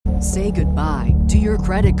Say goodbye to your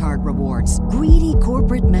credit card rewards. Greedy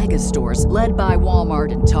corporate mega stores, led by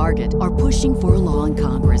Walmart and Target, are pushing for a law in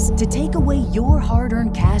Congress to take away your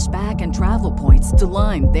hard-earned cash back and travel points to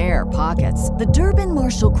line their pockets. The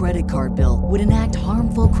Durbin-Marshall credit card bill would enact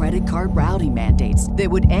harmful credit card routing mandates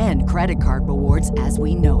that would end credit card rewards as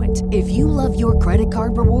we know it. If you love your credit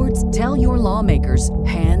card rewards, tell your lawmakers,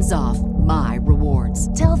 hands off my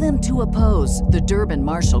rewards. Tell them to oppose the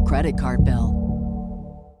Durbin-Marshall credit card bill.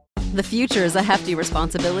 The future is a hefty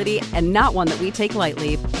responsibility and not one that we take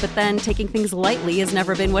lightly, but then taking things lightly has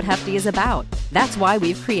never been what Hefty is about. That's why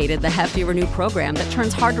we've created the Hefty Renew program that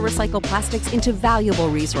turns hard-to-recycle plastics into valuable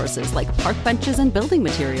resources like park benches and building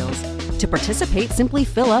materials. To participate, simply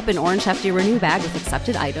fill up an orange Hefty Renew bag with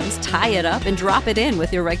accepted items, tie it up, and drop it in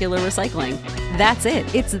with your regular recycling. That's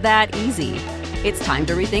it. It's that easy. It's time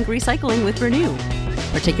to rethink recycling with Renew.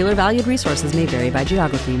 Particular valued resources may vary by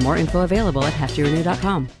geography. More info available at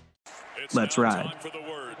heftyrenew.com. Let's ride. Time for the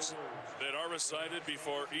words that are recited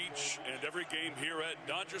before each and every game here at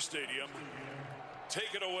Dodger Stadium.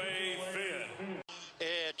 Take it away, Finn.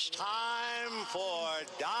 It's time for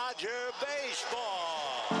Dodger baseball.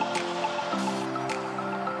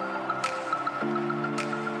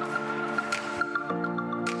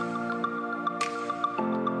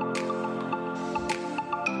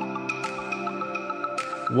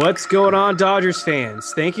 What's going on, Dodgers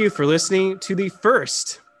fans? Thank you for listening to the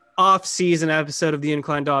first off-season episode of the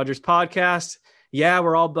Incline Dodgers podcast. Yeah,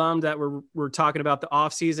 we're all bummed that we're talking about the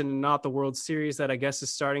off-season and not the World Series that I guess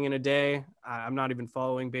is starting in a day. I'm not even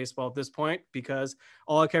following baseball at this point because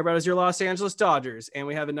all I care about is your Los Angeles Dodgers. And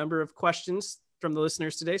we have a number of questions from the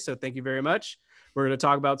listeners today, so thank you very much. We're going to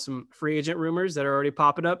talk about some free agent rumors that are already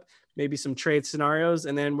popping up, maybe some trade scenarios,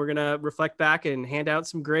 and then we're going to reflect back and hand out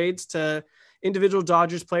some grades to individual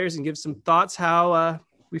Dodgers players and give some thoughts how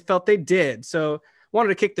we felt they did. So wanted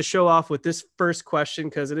to kick the show off with this first question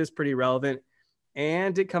because it is pretty relevant.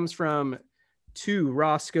 And it comes from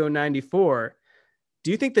Roscoe94.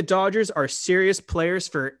 Do you think the Dodgers are serious players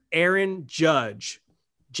for Aaron Judge?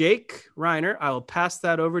 Jake Reiner, I will pass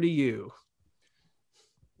that over to you.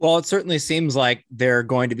 Well, it certainly seems like they're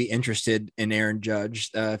going to be interested in Aaron Judge,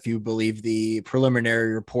 if you believe the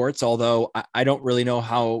preliminary reports, although I don't really know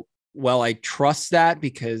how well I trust that,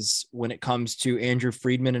 because when it comes to Andrew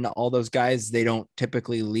Friedman and all those guys, they don't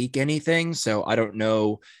typically leak anything. So I don't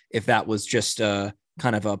know if that was just a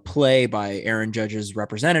kind of a play by Aaron Judge's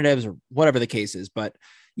representatives or whatever the case is. But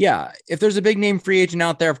yeah, if there's a big name free agent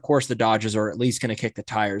out there, of course the Dodgers are at least going to kick the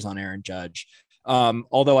tires on Aaron Judge.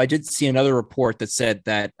 Although I did see another report that said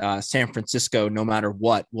that San Francisco, no matter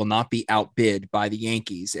what, will not be outbid by the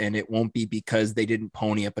Yankees, and it won't be because they didn't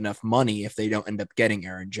pony up enough money if they don't end up getting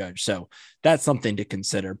Aaron Judge. So that's something to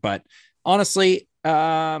consider. But honestly,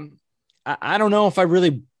 I don't know if I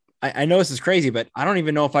really, I know this is crazy, but I don't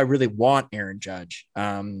even know if I really want Aaron Judge.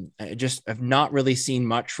 I just have not really seen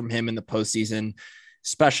much from him in the postseason.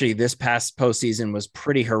 Especially this past postseason was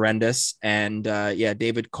pretty horrendous. And yeah,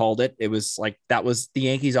 David called it. It was like, that was the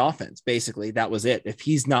Yankees offense. Basically, that was it. If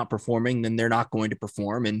he's not performing, then they're not going to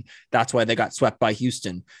perform. And that's why they got swept by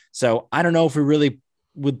Houston. So I don't know if we really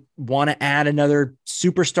would want to add another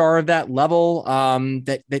superstar of that level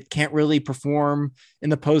that can't really perform in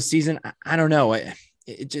the postseason. I don't know. I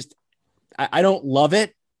don't love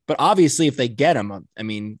it. But obviously, if they get him, I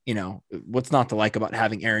mean, you know, what's not to like about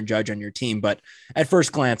having Aaron Judge on your team? But at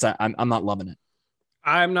first glance, I'm not loving it.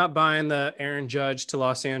 I'm not buying the Aaron Judge to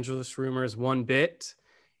Los Angeles rumors one bit.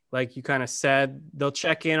 Like you kind of said, they'll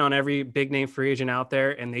check in on every big name free agent out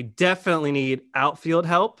there, and they definitely need outfield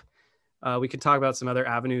help. We could talk about some other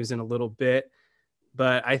avenues in a little bit,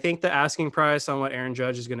 but I think the asking price on what Aaron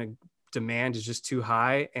Judge is going to demand is just too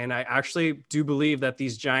high. And I actually do believe that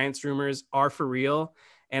these Giants rumors are for real.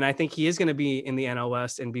 And I think he is going to be in the NL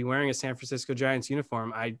West and be wearing a San Francisco Giants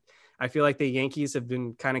uniform. I feel like the Yankees have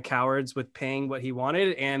been kind of cowards with paying what he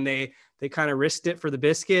wanted, and they kind of risked it for the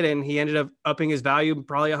biscuit, and he ended up upping his value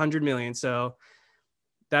probably $100 million. So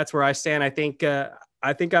that's where I stand. I think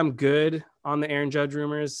I'm good on the Aaron Judge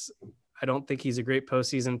rumors. I don't think he's a great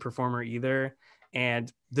postseason performer either. And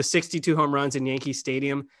the 62 home runs in Yankee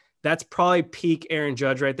Stadium, that's probably peak Aaron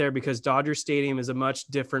Judge right there, because Dodger Stadium is a much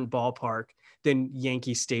different ballpark than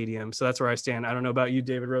Yankee Stadium. So that's where I stand. I don't know about you,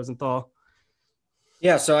 David Rosenthal.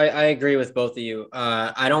 Yeah, so I agree with both of you.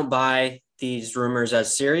 I don't buy these rumors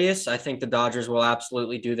as serious. I think the Dodgers will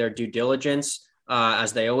absolutely do their due diligence,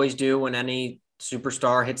 as they always do when any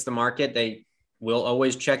superstar hits the market. They will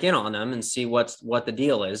always check in on them and see what the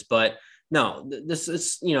deal is. But no, this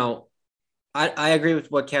is, you know, I agree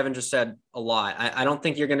with what Kevin just said a lot. I don't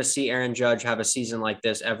think you're going to see Aaron Judge have a season like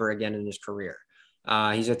this ever again in his career.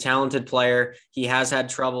 He's a talented player. He has had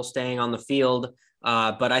trouble staying on the field,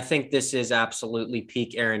 but I think this is absolutely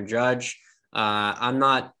peak Aaron Judge. I'm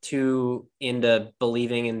not too into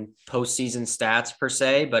believing in postseason stats per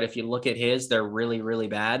se, but if you look at his, they're really, really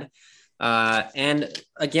bad. And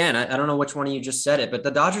again, I don't know which one of you just said it, but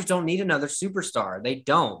the Dodgers don't need another superstar. They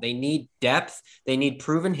don't. They need depth. They need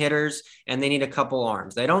proven hitters, and they need a couple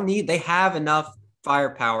arms. They have enough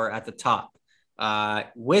firepower at the top.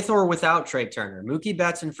 With or without Trey Turner, Mookie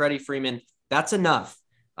Betts and Freddie Freeman, that's enough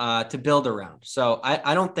to build around. So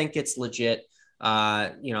I don't think it's legit.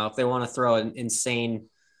 If they want to throw an insane,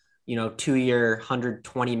 2-year,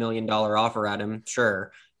 $120 million offer at him,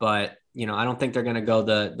 sure. But, I don't think they're going to go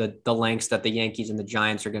the lengths that the Yankees and the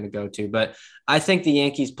Giants are going to go to. But I think the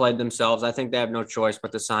Yankees played themselves. I think they have no choice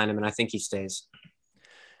but to sign him, and I think he stays.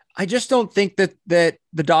 I just don't think that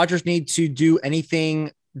the Dodgers need to do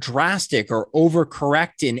anything drastic or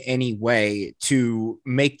overcorrect in any way to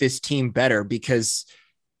make this team better, because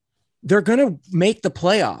they're going to make the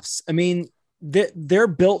playoffs. I mean, they're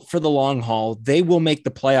built for the long haul. They will make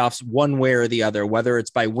the playoffs one way or the other, whether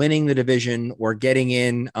it's by winning the division or getting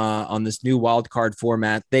in on this new wild card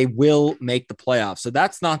format. They will make the playoffs. So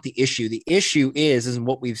that's not the issue. The issue is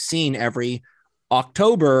what we've seen every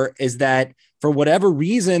October, is that for whatever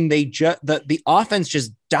reason, the offense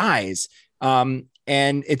just dies. And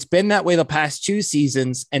it's been that way the past 2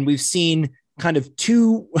 seasons. And we've seen kind of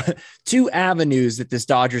two avenues that this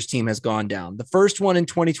Dodgers team has gone down. The first one in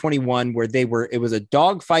 2021, where it was a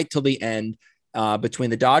dogfight till the end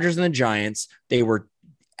between the Dodgers and the Giants. They were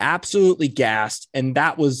absolutely gassed. And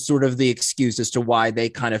that was sort of the excuse as to why they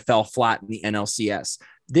kind of fell flat in the NLCS.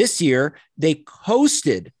 This year, they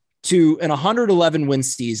coasted to an 111 win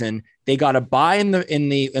season. They got a bye in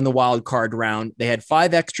the wild card round. They had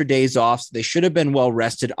 5 extra days off. So they should have been well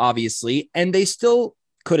rested, obviously, and they still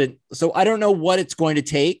couldn't. So I don't know what it's going to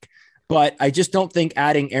take, but I just don't think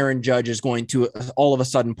adding Aaron Judge is going to all of a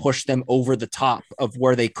sudden push them over the top of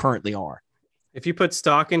where they currently are. If you put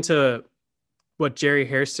stock into what Jerry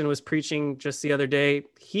Hairston was preaching just the other day,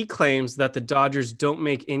 he claims that the Dodgers don't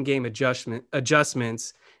make in-game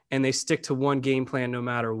adjustments and they stick to one game plan no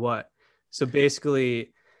matter what. So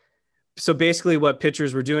basically what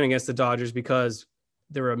pitchers were doing against the Dodgers, because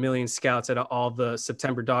there were a million scouts at all the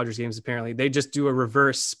September Dodgers games, apparently, they just do a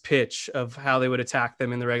reverse pitch of how they would attack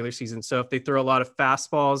them in the regular season. So if they throw a lot of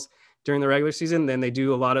fastballs during the regular season, then they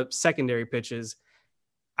do a lot of secondary pitches.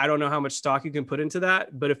 I don't know how much stock you can put into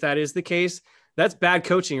that, but if that is the case, that's bad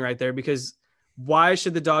coaching right there, because why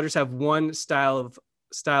should the Dodgers have one style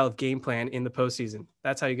of game plan in the postseason?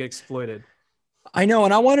 That's how you get exploited. I know.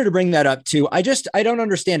 And I wanted to bring that up too. I don't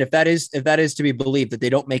understand if that is to be believed, that they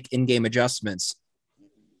don't make in-game adjustments.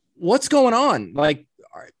 What's going on? Like,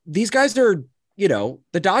 these guys are,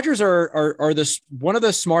 the Dodgers are one of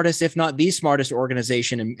the smartest, if not the smartest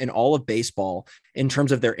organization in all of baseball in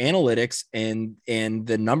terms of their analytics and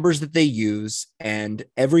the numbers that they use, and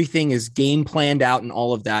everything is game planned out and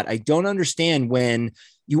all of that. I don't understand when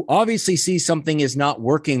you obviously see something is not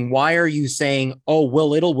working. Why are you saying, oh,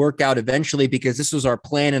 well, it'll work out eventually because this was our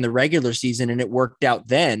plan in the regular season and it worked out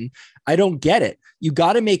then? I don't get it. You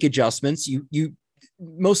got to make adjustments. You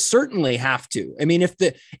most certainly have to. I mean, if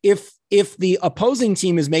the opposing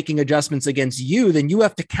team is making adjustments against you, then you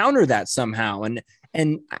have to counter that somehow. And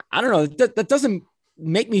I don't know, that doesn't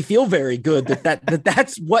make me feel very good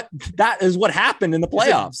that is what happened in the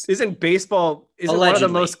playoffs. Isn't baseball one of the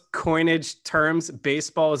most coinage terms?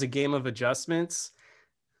 Baseball is a game of adjustments.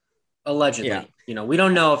 Allegedly, yeah. We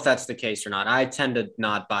don't know if that's the case or not. I tend to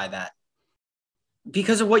not buy that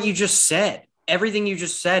because of what you just said. Everything you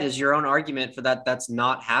just said is your own argument for that. That's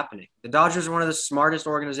not happening. The Dodgers are one of the smartest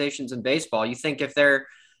organizations in baseball. You think if they're,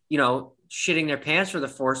 shitting their pants for the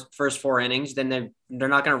first 4 innings, then they're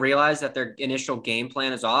not going to realize that their initial game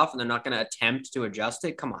plan is off and they're not going to attempt to adjust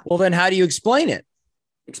it. Come on. Well, then how do you explain it?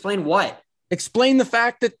 Explain what? Explain the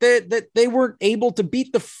fact that they weren't able to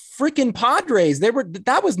beat the freaking Padres.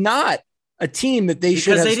 That was not a team that they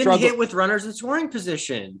should have struggled. Because they didn't hit with runners in scoring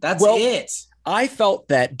position. That's it. I felt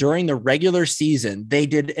that during the regular season, they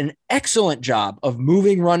did an excellent job of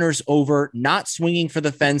moving runners over, not swinging for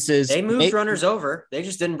the fences. They moved runners over. They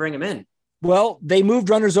just didn't bring them in. Well, they moved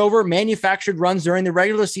runners over, manufactured runs during the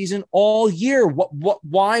regular season all year.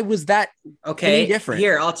 Why was that any different?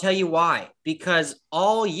 Here, I'll tell you why. Because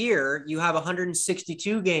all year you have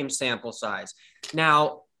 162 game sample size.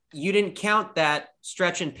 Now, you didn't count that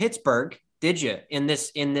stretch in Pittsburgh did you, in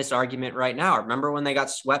this argument right now? Remember when they got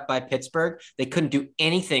swept by Pittsburgh? They couldn't do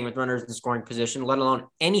anything with runners in scoring position, let alone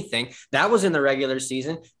anything. That was in the regular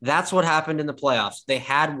season. That's what happened in the playoffs. They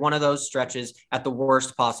had one of those stretches at the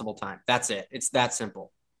worst possible time. That's it. It's that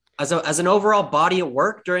simple. As an overall body of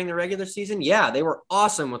work during the regular season, yeah, they were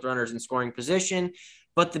awesome with runners in scoring position.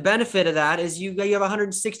 But the benefit of that is you have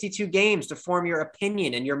 162 games to form your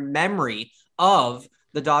opinion and your memory of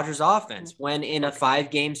the Dodgers offense, when in a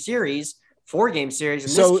 4-game series in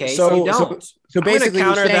this case, you don't. So basically,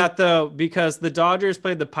 counter that though, because the Dodgers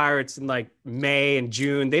played the Pirates in like May and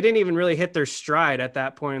June. They didn't even really hit their stride at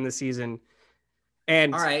that point in the season.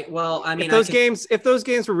 And all right, well, I mean, if those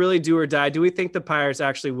games were really do or die, do we think the Pirates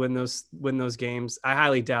actually win those games? I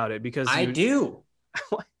highly doubt it, because I do.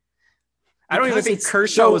 I don't even think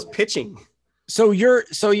Kershaw was pitching. So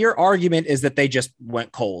your argument is that they just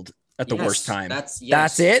went cold at the worst time. That's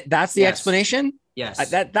it. That's the explanation. Yes.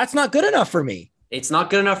 That's not good enough for me. It's not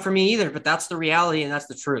good enough for me either, but that's the reality and that's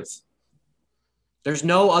the truth. There's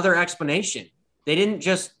no other explanation. They didn't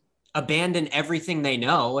just abandon everything they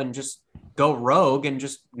know and just go rogue and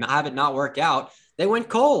just have it not work out. They went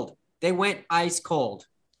cold. They went ice cold.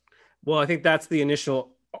 Well, I think that's the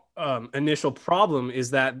initial problem,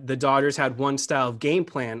 is that the Dodgers had one style of game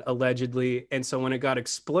plan allegedly. And so when it got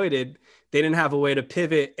exploited, they didn't have a way to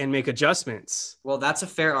pivot and make adjustments. Well, that's a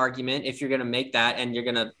fair argument. If you're going to make that and you're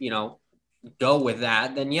going to, go with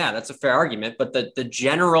that, then yeah, that's a fair argument. But the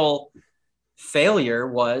general failure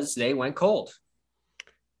was they went cold.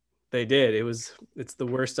 They did. It's the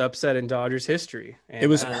worst upset in Dodgers history. And it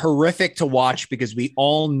was horrific to watch because we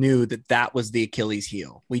all knew that was the Achilles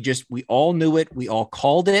heel. We all knew it. We all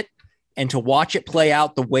called it. And to watch it play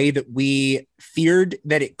out the way that we feared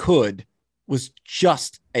that it could was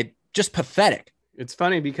just pathetic. It's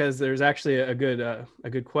funny because there's actually a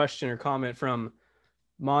good question or comment from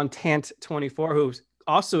Montant24, who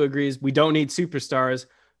also agrees we don't need superstars.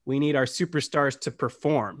 We need our superstars to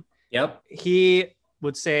perform. Yep. He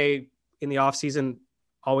would say in the offseason,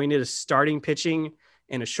 all we need is starting pitching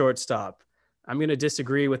and a shortstop. I'm going to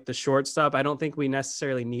disagree with the shortstop. I don't think we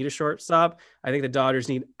necessarily need a shortstop. I think the Dodgers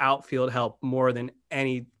need outfield help more than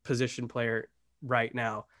any position player right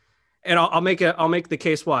now. And I'll make the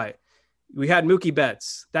case why. We had Mookie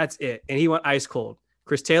Betts. That's it. And he went ice cold.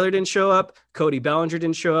 Chris Taylor didn't show up. Cody Bellinger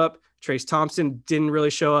didn't show up. Trace Thompson didn't really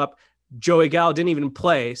show up. Joey Gallo didn't even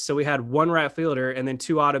play. So we had one right fielder and then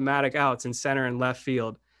 2 automatic outs in center and left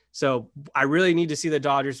field. So I really need to see the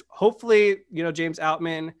Dodgers. Hopefully, James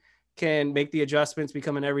Outman can make the adjustments,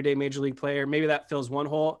 become an everyday major league player. Maybe that fills one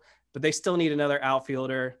hole, but they still need another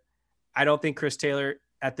outfielder. I don't think Chris Taylor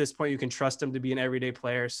at this point, you can trust him to be an everyday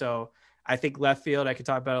player. So I think left field, I could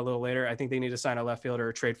talk about it a little later. I think they need to sign a left fielder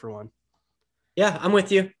or trade for one. Yeah, I'm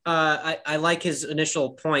with you. I like his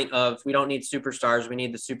initial point of we don't need superstars. We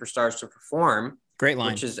need the superstars to perform. Great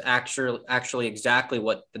line. Which is actually exactly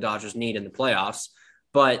what the Dodgers need in the playoffs.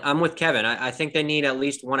 But I'm with Kevin. I think they need at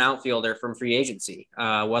least one outfielder from free agency,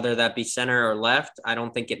 whether that be center or left. I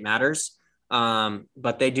don't think it matters.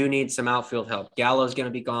 But they do need some outfield help. Gallo's going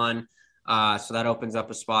to be gone. So that opens up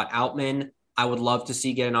a spot. Outman, I would love to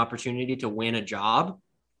see get an opportunity to win a job.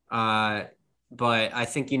 But I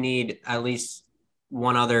think you need at least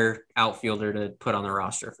one other outfielder to put on the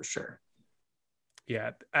roster for sure.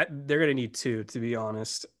 Yeah, they're going to need 2, to be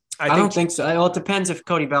honest. I don't think so. Well, it depends if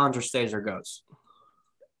Cody Bellinger stays or goes.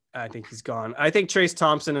 I think he's gone. I think Trace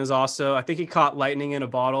Thompson is also – I think he caught lightning in a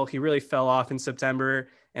bottle. He really fell off in September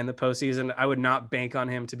and the postseason. I would not bank on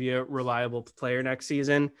him to be a reliable player next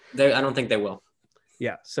season. I don't think they will.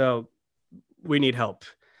 Yeah, so we need help.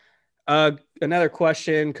 Another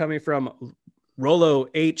question coming from Rolo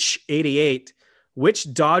H88.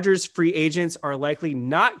 Which Dodgers free agents are likely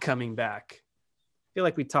not coming back? I feel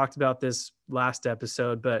like we talked about this last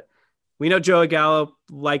episode, but we know Joey Gallo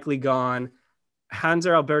likely gone.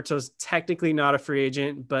 Hanser Alberto's technically not a free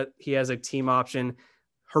agent, but he has a team option.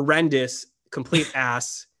 Horrendous, complete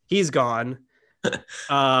ass. He's gone.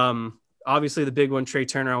 Obviously the big one, Trey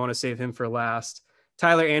Turner, I want to save him for last.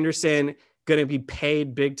 Tyler Anderson, going to be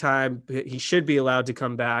paid big time. He should be allowed to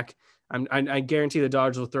come back. I guarantee the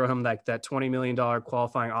Dodgers will throw him like that $20 million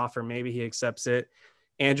qualifying offer. Maybe he accepts it.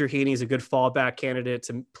 Andrew Heaney is a good fallback candidate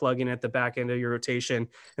to plug in at the back end of your rotation.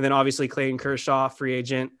 And then obviously Clayton Kershaw, free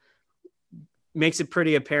agent, makes it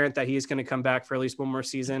pretty apparent that he's going to come back for at least one more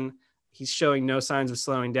season. He's showing no signs of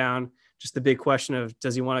slowing down. Just the big question of,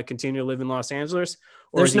 does he want to continue to live in Los Angeles?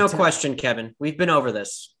 There's no question, Kevin. We've been over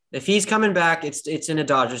this. If he's coming back, it's in a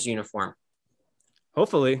Dodgers uniform.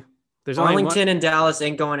 Hopefully. There's Arlington and Dallas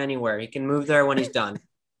ain't going anywhere. He can move there when he's done.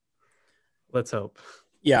 Let's hope.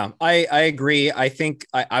 Yeah, I agree. I think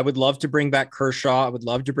I would love to bring back Kershaw. I would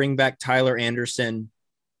love to bring back Tyler Anderson.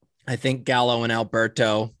 I think Gallo and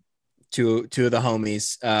Alberto, two of the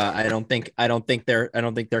homies. I don't think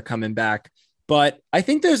they're coming back. But I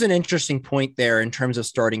think there's an interesting point there in terms of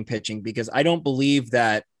starting pitching, because I don't believe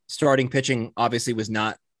that starting pitching obviously was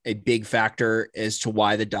not a big factor as to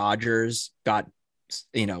why the Dodgers got,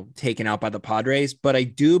 taken out by the Padres. But I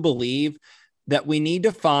do believe that we need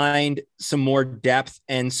to find some more depth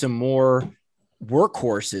and some more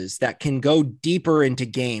workhorses that can go deeper into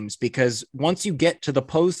games, because once you get to the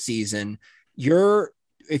postseason,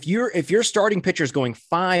 if your starting pitcher is going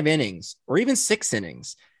 5 innings or even 6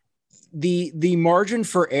 innings, the margin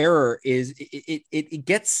for error is it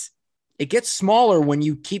gets smaller when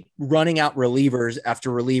you keep running out relievers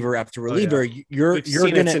after reliever after reliever. Yeah. You're seen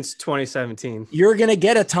gonna it since 2017. You're gonna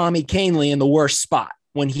get a Tommy Kahnle in the worst spot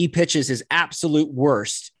when he pitches his absolute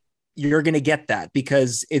worst. You're gonna get that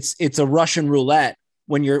because it's a Russian roulette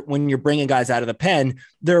when you're bringing guys out of the pen.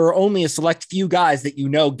 There are only a select few guys that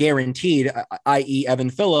guaranteed, i.e. Evan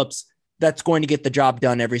Phillips, that's going to get the job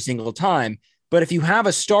done every single time. But if you have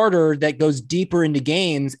a starter that goes deeper into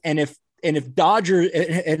games, and if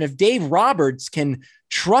Dave Roberts can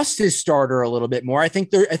trust his starter a little bit more, I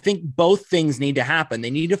think both things need to happen. They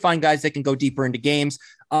need to find guys that can go deeper into games.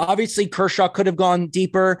 Obviously, Kershaw could have gone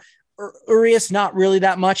deeper. Urias, not really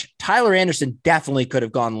that much. Tyler Anderson definitely could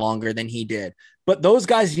have gone longer than he did. But those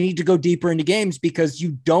guys need to go deeper into games, because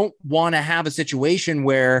you don't want to have a situation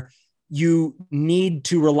where you need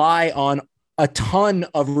to rely on a ton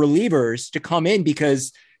of relievers to come in,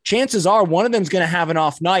 because chances are one of them is going to have an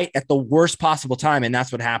off night at the worst possible time. And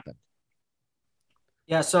that's what happened.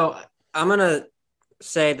 Yeah. So I'm going to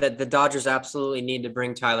say that the Dodgers absolutely need to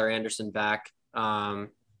bring Tyler Anderson back. I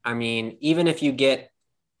mean, even if you get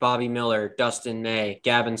Bobby Miller, Dustin May,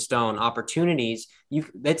 Gavin Stone opportunities,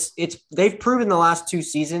 they've proven the last 2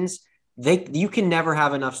 seasons you can never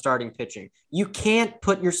have enough starting pitching. You can't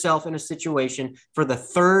put yourself in a situation for the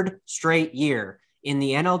 3rd straight year in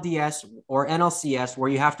the NLDS or NLCS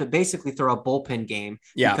where you have to basically throw a bullpen game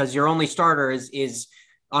because your only starter is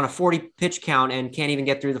on a 40 pitch count and can't even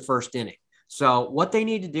get through the 1st inning. So what they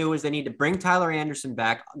need to do is they need to bring Tyler Anderson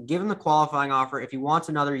back, give him the qualifying offer. If he wants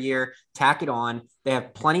another year, tack it on. They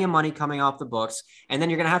have plenty of money coming off the books. And then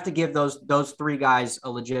you're going to have to give those 3 guys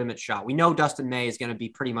a legitimate shot. We know Dustin May is going to be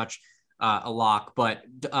pretty much a lock, but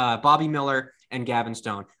Bobby Miller and Gavin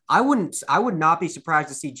Stone. I would not be surprised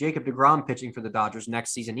to see Jacob deGrom pitching for the Dodgers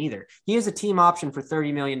next season either. He is a team option for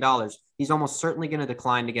 $30 million. He's almost certainly going to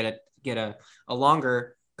decline to get a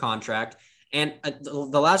longer contract. And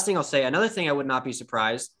the last thing I'll say, another thing I would not be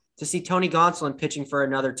surprised to see Tony Gonsolin pitching for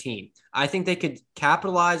another team. I think they could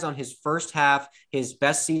capitalize on his first half, his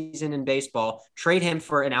best season in baseball, trade him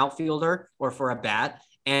for an outfielder or for a bat,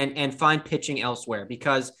 and find pitching elsewhere,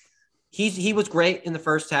 because he was great in the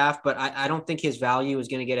first half, but I don't think his value is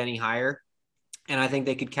going to get any higher. And I think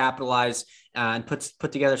they could capitalize and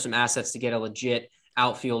put together some assets to get a legit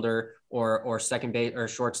outfielder or second base or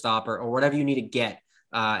shortstop or whatever you need to get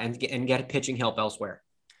and get pitching help elsewhere.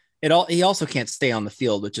 He also can't stay on the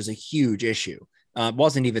field, which is a huge issue. It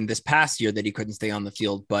wasn't even this past year that he couldn't stay on the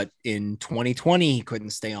field, but in 2020 he couldn't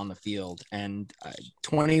stay on the field, and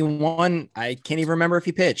 21 I can't even remember if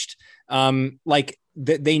he pitched.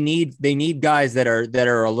 They need guys that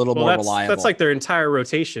are a little more reliable. That's like their entire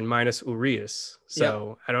rotation minus Urias.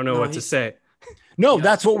 So I don't know what to say. No,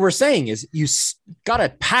 that's what we're saying is you got to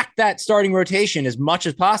pack that starting rotation as much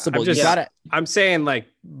as possible. I'm saying, like,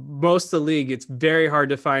 most of the league, it's very hard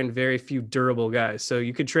to find very few durable guys. So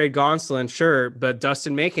you could trade Gonsolin, sure, but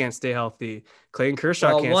Dustin May can't stay healthy. Clayton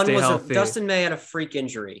Kershaw can't stay healthy. Dustin May had a freak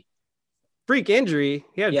injury.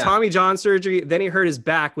 He had Tommy John surgery. Then he hurt his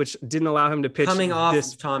back, which didn't allow him to pitch. Coming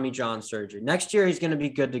off Tommy John surgery. Next year, he's going to be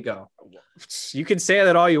good to go. You can say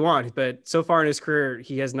that all you want, but so far in his career,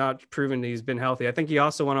 he has not proven that he's been healthy. I think he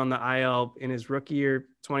also went on the IL in his rookie year,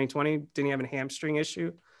 2020. Didn't he have a hamstring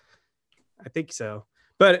issue? I think so.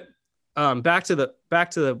 But back to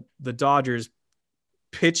the Dodgers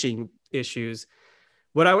pitching issues.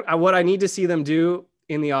 What I need to see them do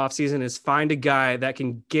in the offseason is find a guy that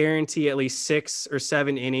can guarantee at least 6 or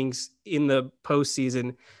 7 innings in the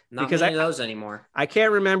postseason. Not many of those anymore. I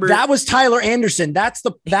can't remember. That was Tyler Anderson. That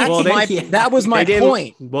was my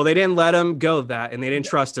point. Well, they didn't let him go that, and they didn't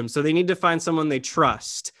trust him. So they need to find someone they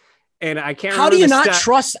trust. And I can't. How do you not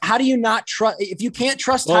trust? If you can't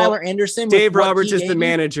trust Tyler Anderson? Dave Roberts is the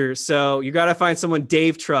manager, so you got to find someone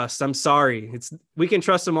Dave trusts. I'm sorry, we can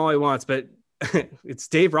trust him all he wants, but it's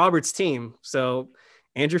Dave Roberts' team. So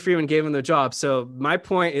Andrew Freeman gave him the job. So my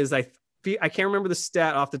point is, I can't remember the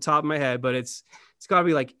stat off the top of my head, but it's it's got to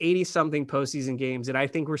be like 80 something postseason games. And I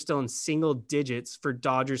think we're still in single digits for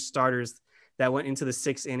Dodgers starters that went into the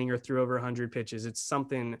 6th inning or threw over 100 pitches. It's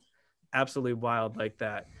something absolutely wild like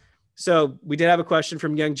that. So we did have a question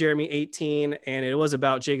from young Jeremy 18, and it was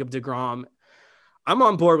about Jacob deGrom. I'm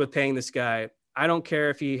on board with paying this guy. I don't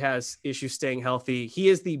care if he has issues staying healthy. He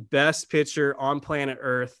is the best pitcher on planet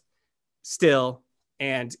Earth still.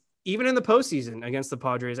 And even in the postseason against the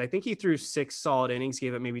Padres, I think he threw 6 solid innings,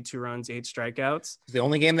 gave up maybe 2 runs, 8 strikeouts. It's the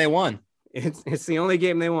only game they won. It's the only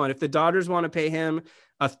game they won. If the Dodgers want to pay him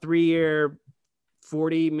a 3-year,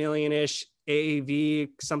 $40 million-ish AAV,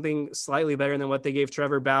 something slightly better than what they gave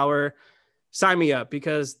Trevor Bauer, sign me up,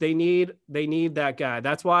 because they need that guy.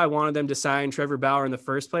 That's why I wanted them to sign Trevor Bauer in the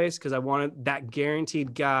first place, because I wanted that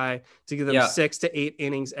guaranteed guy to give them 6 to 8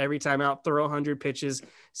 innings every time out, throw 100 pitches,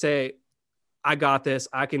 say, I got this.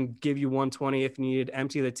 I can give you 120 if needed,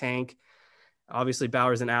 empty the tank. Obviously,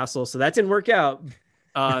 Bauer's an asshole, so that didn't work out.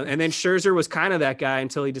 And then Scherzer was kind of that guy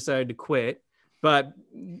until he decided to quit. But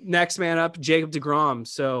next man up, Jacob deGrom.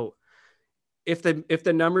 So if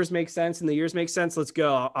the numbers make sense and the years make sense, let's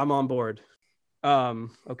go. I'm on board.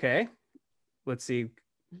 Okay. Let's see.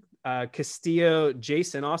 Castillo,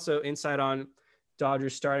 Jason, also insight on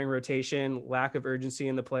Dodgers starting rotation, lack of urgency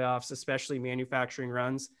in the playoffs, especially manufacturing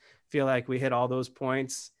runs. Feel like we hit all those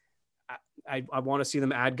points. I want to see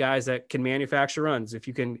them add guys that can manufacture runs. If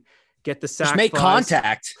you can get the sack, just make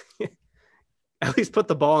contact, at least put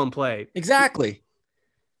the ball in play. Exactly.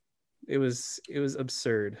 It was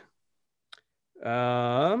absurd.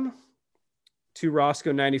 To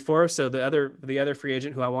Roscoe 94. So the other free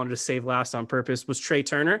agent who I wanted to save last on purpose was Trey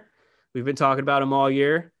Turner. We've been talking about him all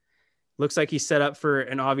year. Looks like he's set up for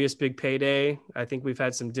an obvious big payday. I think we've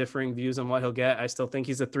had some differing views on what he'll get. I still think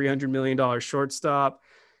he's a $300 million shortstop.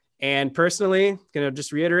 And personally, going to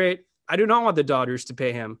just reiterate, I do not want the Dodgers to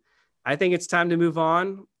pay him. I think it's time to move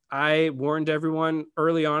on. I warned everyone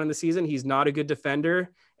early on in the season, he's not a good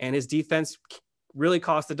defender, and his defense really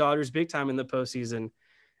cost the Dodgers big time in the postseason.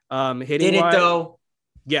 Hitting did it though?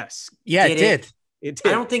 Yes. Yeah, it did. It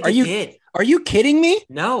did. I don't think it did. Are you kidding me?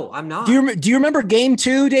 No, I'm not. Do you remember game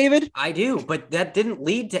 2, David? I do, but that didn't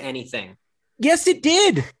lead to anything. Yes, it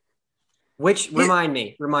did. Remind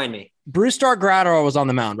me. Bruce Dargrado was on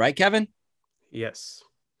the mound, right, Kevin? Yes.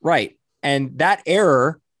 Right. And that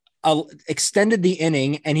error extended the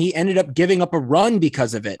inning, and he ended up giving up a run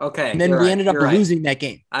because of it. Okay. And then we ended up losing that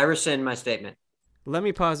game. I rescind my statement. Let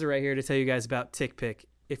me pause it right here to tell you guys about TickPick.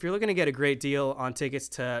 If you're looking to get a great deal on tickets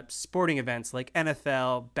to sporting events like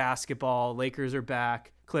NFL, basketball, Lakers are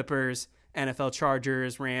back, Clippers, NFL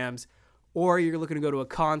Chargers, Rams, or you're looking to go to a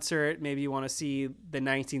concert, maybe you want to see the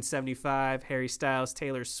 1975 Harry Styles,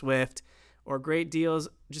 Taylor Swift, or great deals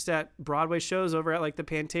just at Broadway shows over at like the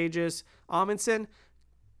Pantages, Amundsen,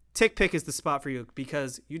 TickPick is the spot for you,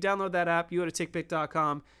 because you download that app, you go to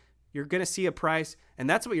tickpick.com, you're going to see a price, and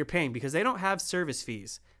that's what you're paying, because they don't have service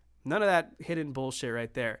fees. None of that hidden bullshit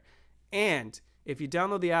right there. And if you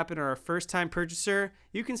download the app and are a first-time purchaser,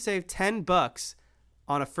 you can save $10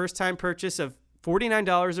 on a first-time purchase of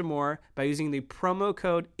 $49 or more by using the promo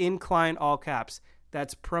code Incline all caps.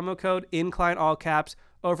 That's promo code Incline all caps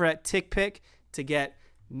over at TickPick to get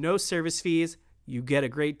no service fees. You get a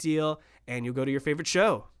great deal, and you'll go to your favorite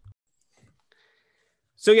show.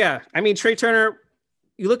 So yeah, I mean, Trey Turner,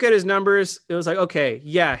 you look at his numbers, it was like, okay,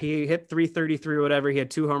 yeah, he hit 333 or whatever. He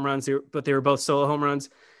had 2 home runs, but they were both solo home runs.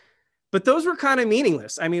 But those were kind of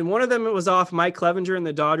meaningless. I mean, one of them was off Mike Clevenger, and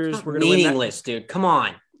the Dodgers were going to win. Meaningless, dude. Come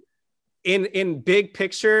on. In big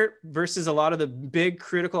picture versus a lot of the big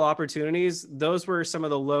critical opportunities, those were some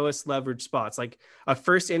of the lowest leverage spots. Like a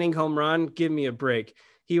first inning home run, give me a break.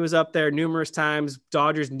 He was up there numerous times.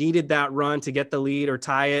 Dodgers needed that run to get the lead or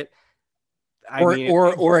tie it.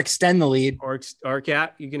 Or extend the lead. Or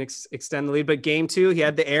you can extend the lead. But game 2, he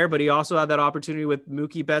had the air, but he also had that opportunity with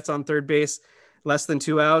Mookie Betts on third base, less than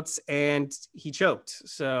 2 outs, and he choked.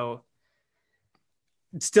 So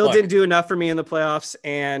still didn't do enough for me in the playoffs.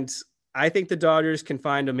 And I think the Dodgers can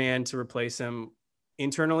find a man to replace him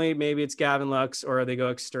internally. Maybe it's Gavin Lux, or they go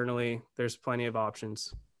externally. There's plenty of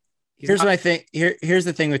options. Here's what I think. Here's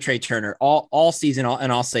the thing with Trey Turner. All season,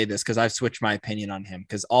 and I'll say this because I've switched my opinion on him.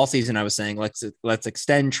 Because all season I was saying let's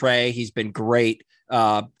extend Trey. He's been great,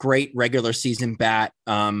 great regular season bat,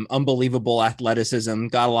 unbelievable athleticism,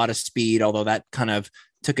 got a lot of speed. Although that kind of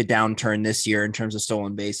took a downturn this year in terms of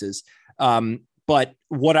stolen bases. But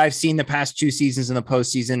what I've seen the past 2 seasons in the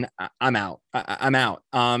postseason, I'm out. I'm out.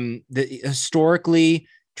 Historically,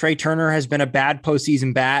 Trey Turner has been a bad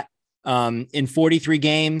postseason bat. In 43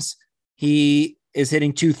 games, he is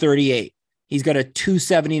hitting 238. He's got a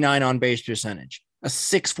 279 on base percentage. a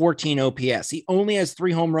 614 OPS. He only has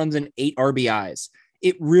 3 home runs and 8 RBIs.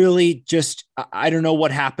 It really just, I don't know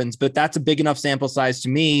what happens, but that's a big enough sample size to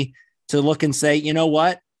me to look and say, you know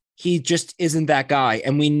what? He just isn't that guy,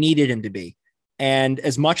 and we needed him to be. And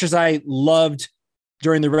as much as I loved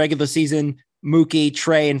during the regular season, Mookie,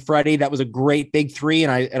 Trey, and Freddie, that was a great big three,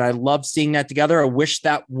 and I loved seeing that together. I wish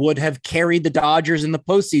that would have carried the Dodgers in the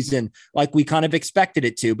postseason like we kind of expected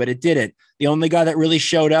it to, but it didn't. The only guy that really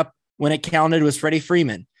showed up when it counted was Freddie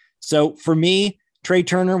Freeman. So for me, Trey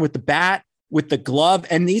Turner with the bat, with the glove,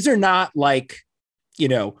 and these are not like,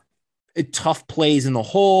 tough plays in the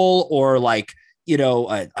hole or like,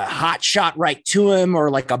 a hot shot right to him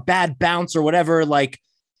or like a bad bounce or whatever. Like,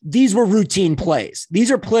 these were routine plays.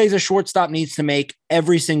 These are plays a shortstop needs to make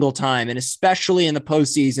every single time. And especially in the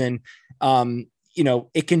postseason,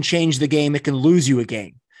 it can change the game. It can lose you a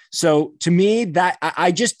game. So to me, that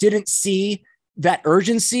I just didn't see that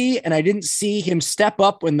urgency, and I didn't see him step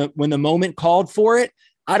up when the moment called for it.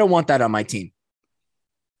 I don't want that on my team.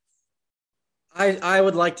 I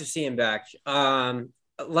would like to see him back.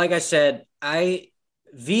 Like I said, I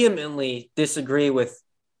vehemently disagree with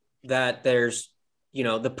that. There's,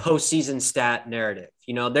 the postseason stat narrative.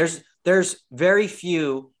 There's very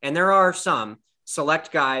few, and there are some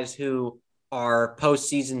select guys who are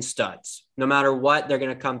postseason studs. No matter what, they're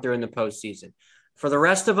going to come through in the postseason. For the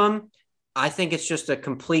rest of them, I think it's just a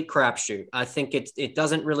complete crapshoot. I think it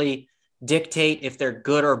doesn't really dictate if they're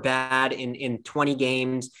good or bad in 20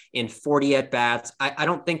 games, in 40 at bats. I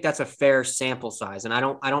don't think that's a fair sample size. And I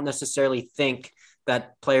don't necessarily think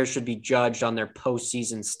that players should be judged on their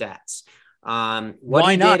postseason stats.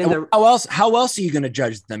 Why not? How else are you going to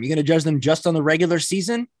judge them? You're going to judge them just on the regular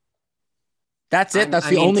season? That's it.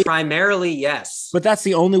 Primarily, yes. But that's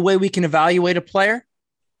the only way we can evaluate a player.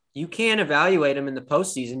 You can evaluate him in the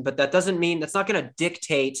postseason, but that doesn't mean that's not going to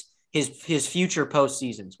dictate his future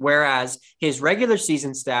postseasons. Whereas his regular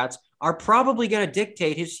season stats are probably going to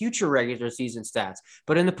dictate his future regular season stats.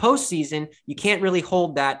 But in the postseason, you can't really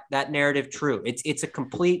hold that narrative true. It's a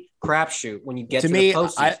complete crapshoot when you get to the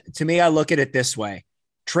postseason. To me, I look at it this way.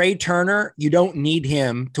 Trey Turner, you don't need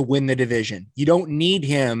him to win the division. You don't need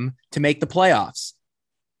him to make the playoffs.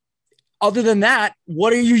 Other than that,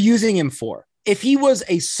 what are you using him for? If he was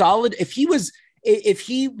if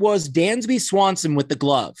he was Dansby Swanson with the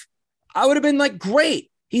glove, I would have been like,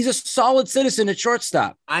 great. He's a solid citizen at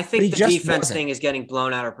shortstop. I think the defense thing is getting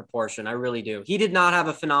blown out of proportion. I really do. He did not have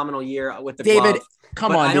a phenomenal year with the glove. David,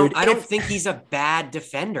 come on, dude. I don't think he's a bad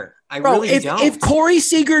defender. Really don't. If Corey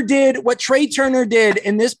Seager did what Trey Turner did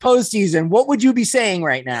in this postseason, what would you be saying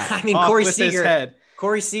right now? I mean,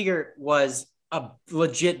 Corey Seager was a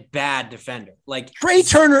legit bad defender. Like, Trey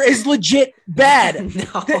Turner is legit bad.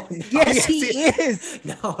 Yes, he is.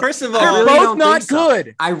 No. First of all, they're both not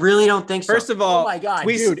good. I really don't think so. First of all, oh my God,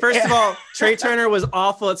 dude. First of all, Trey Turner was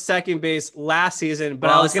awful at second base last season, but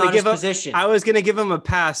I was going to give him a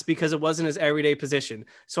pass because it wasn't his everyday position.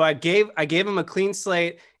 So I gave him a clean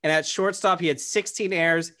slate. And at shortstop, he had 16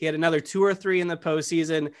 errors. He had another 2 or 3 in the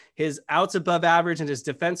postseason. His outs above average and his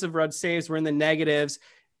defensive run saves were in the negatives.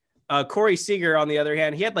 Corey Seager, on the other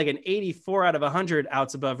hand, he had like an 84 out of 100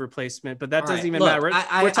 outs above replacement, but that doesn't even matter.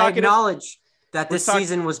 I acknowledge that this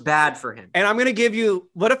season was bad for him. And I'm going to give you,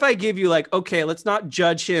 what if I give you like, okay, let's not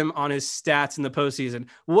judge him on his stats in the postseason.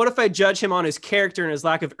 What if I judge him on his character and his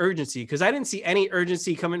lack of urgency? Because I didn't see any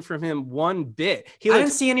urgency coming from him one bit. I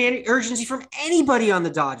didn't see any urgency from anybody on the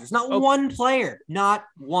Dodgers. Not one player. Not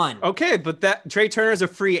one. Okay, but that Trey Turner is a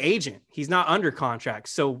free agent. He's not under contract.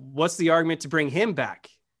 So what's the argument to bring him back?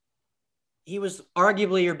 He was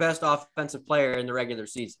arguably your best offensive player in the regular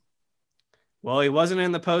season. Well, he wasn't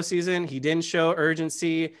in the postseason. He didn't show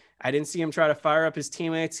urgency. I didn't see him try to fire up his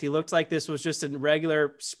teammates. He looked like this was just a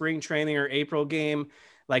regular spring training or April game.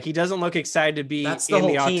 Like, he doesn't look excited to be in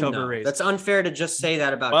the October race. That's unfair to just say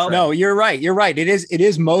that about. Well, Trey. No, you're right. You're right. It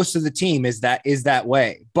is most of the team is that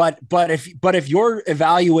way. But if you're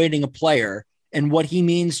evaluating a player and what he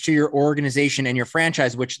means to your organization and your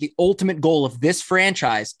franchise, which the ultimate goal of this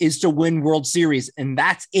franchise is to win World Series, and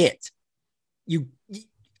that's it.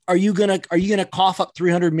 Are you gonna cough up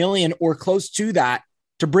 $300 million or close to that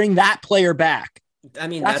to bring that player back? I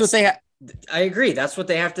mean, that's what they have. I agree. That's what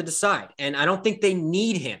they have to decide, and I don't think they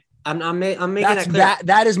need him. I'm making that clear.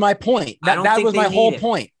 That is my point. That was my whole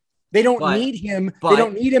point. They don't need him. They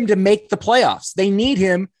don't need him to make the playoffs. They need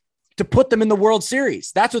him to put them in the World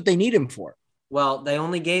Series. That's what they need him for. Well,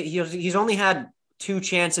 he's only had 2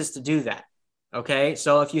 chances to do that. Okay.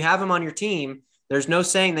 So if you have him on your team, there's no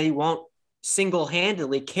saying that he won't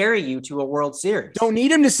single-handedly carry you to a World Series. Don't need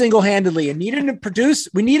him to single-handedly and need him to produce.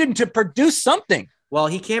 We need him to produce something. Well,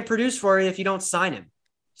 he can't produce for you if you don't sign him.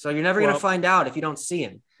 So you're never going to find out if you don't see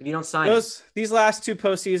him, if you don't sign him. These last two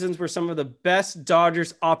postseasons were some of the best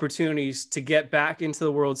Dodgers opportunities to get back into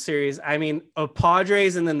the World Series. I mean,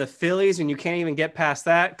 Padres and then the Phillies, and you can't even get past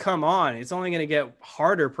that. Come on. It's only going to get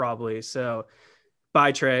harder probably. So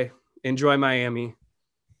bye, Trey. Enjoy Miami.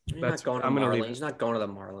 He's not going to the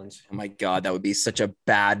Marlins. Oh my God, that would be such a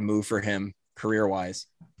bad move for him career-wise.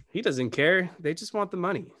 He doesn't care. They just want the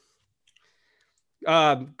money.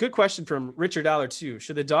 Good question from Richard Aller too.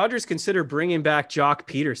 Should the Dodgers consider bringing back Jock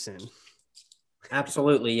Peterson?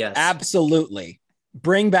 Absolutely, yes. Absolutely.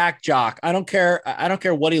 Bring back Jock. I don't care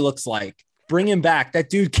what he looks like. Bring him back. That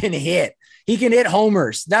dude can hit. He can hit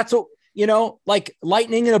homers. That's what, like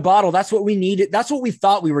lightning in a bottle. That's what we needed. That's what we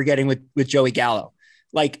thought we were getting with Joey Gallo.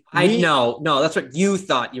 Like no, that's what you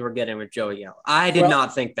thought you were getting with Joey Gallo. I did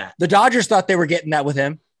not think that. The Dodgers thought they were getting that with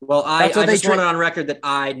him. Well, I just wanted on record that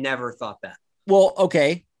I never thought that. Well,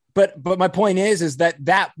 okay. But my point is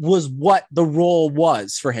that was what the role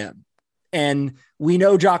was for him. And we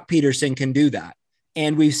know Jock Peterson can do that.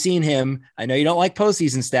 And we've seen him. I know you don't like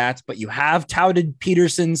postseason stats, but you have touted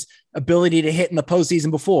Peterson's ability to hit in the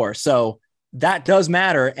postseason before. So that does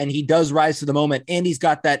matter. And he does rise to the moment. And he's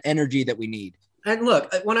got that energy that we need. And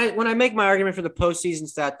look, when I make my argument for the postseason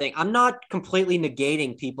stat thing, I'm not completely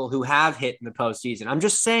negating people who have hit in the postseason. I'm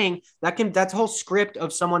just saying that whole script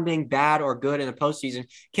of someone being bad or good in the postseason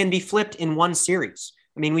can be flipped in one series.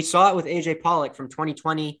 I mean, we saw it with AJ Pollock from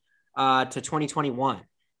 2020 to 2021.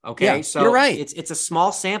 Okay, yeah, so you're right. It's a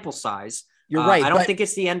small sample size. You're right. I don't think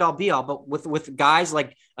it's the end all be all, but with guys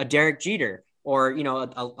like a Derek Jeter. Or,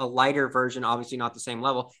 a lighter version, obviously not the same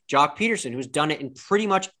level, Jock Peterson, who's done it in pretty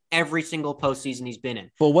much every single postseason he's been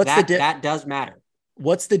in. Well, that does matter.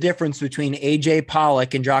 What's the difference between AJ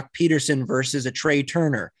Pollock and Jock Peterson versus a Trey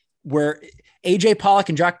Turner? Where AJ Pollock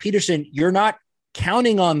and Jock Peterson, you're not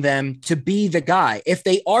counting on them to be the guy. If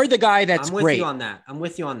they are the guy, that's great. I'm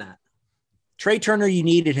with you on that. Trey Turner, you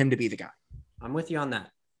needed him to be the guy. I'm with you on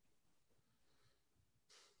that.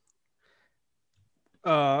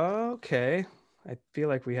 Okay. I feel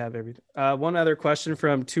like we have everything. One other question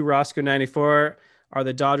from 2Roscoe94. Are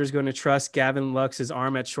the Dodgers going to trust Gavin Lux's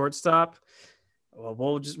arm at shortstop?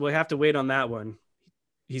 Well, we'll have to wait on that one.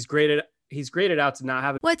 He's graded out to not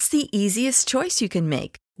have. What's the easiest choice you can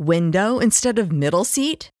make? Window instead of middle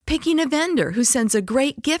seat? Picking a vendor who sends a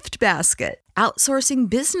great gift basket? Outsourcing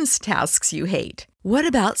business tasks you hate? What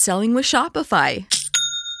about selling with Shopify?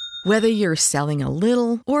 Whether you're selling a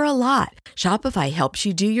little or a lot, Shopify helps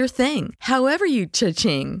you do your thing, however you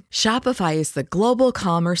cha-ching. Shopify is the global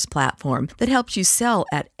commerce platform that helps you sell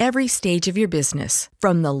at every stage of your business.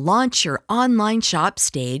 From the launch your online shop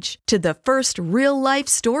stage to the first real-life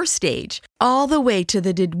store stage, all the way to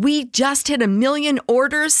the did we just hit 1 million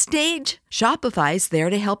orders stage. Shopify's there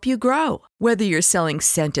to help you grow. Whether you're selling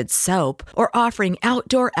scented soap or offering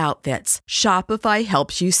outdoor outfits, Shopify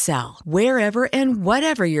helps you sell. Wherever and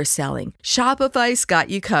whatever you're selling, Shopify's got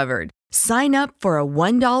you covered. Sign up for a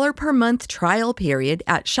 $1 per month trial period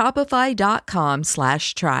at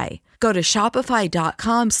shopify.com/try. Go to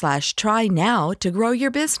shopify.com/try now to grow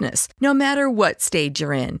your business, no matter what stage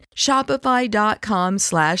you're in.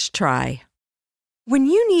 Shopify.com/try. When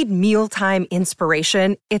you need mealtime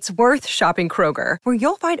inspiration, it's worth shopping Kroger, where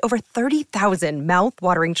you'll find over 30,000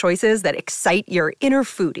 mouth-watering choices that excite your inner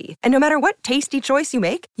foodie. And no matter what tasty choice you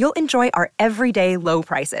make, you'll enjoy our everyday low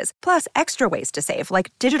prices, plus extra ways to save,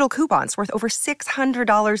 like digital coupons worth over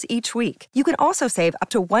 $600 each week. You can also save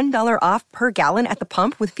up to $1 off per gallon at the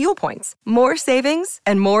pump with fuel points. More savings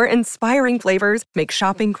and more inspiring flavors make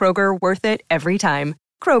shopping Kroger worth it every time.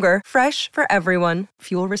 Kroger, fresh for everyone.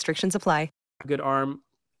 Fuel restrictions apply. Good arm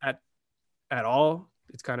at all.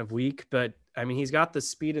 It's kind of weak, but I mean, he's got the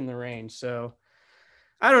speed and the range. So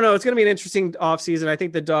I don't know. It's going to be an interesting offseason. I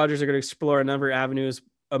think the Dodgers are going to explore a number of avenues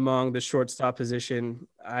among the shortstop position.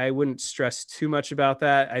 I wouldn't stress too much about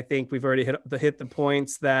that. I think we've already hit the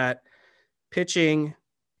points that pitching,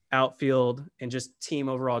 outfield, and just team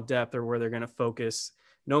overall depth are where they're going to focus.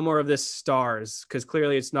 No more of this stars, because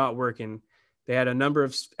clearly it's not working. They had a number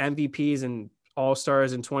of MVPs and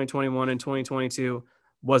all-stars in 2021 and 2022,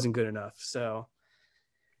 wasn't good enough. So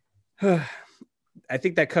I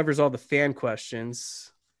think that covers all the fan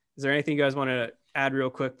questions. Is there anything you guys want to add real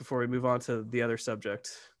quick before we move on to the other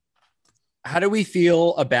subject? How do we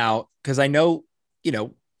feel about, because I know,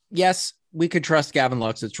 yes, we could trust Gavin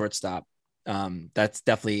Lux at shortstop. That's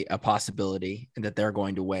definitely a possibility and that they're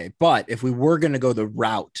going to weigh. But if we were going to go the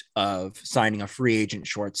route of signing a free agent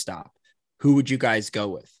shortstop, who would you guys go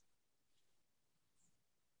with?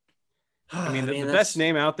 I mean, the best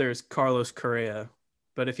name out there is Carlos Correa.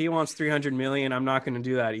 But if he wants 300 million, I'm not going to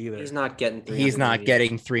do that either. He's not getting 300 He's not million.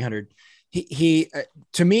 getting 300. He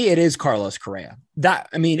to me, it is Carlos Correa. That,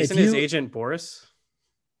 I mean, isn't his agent Boris?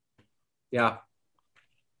 Yeah.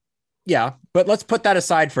 Yeah. But let's put that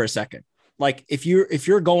aside for a second. Like if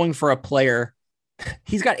you're going for a player,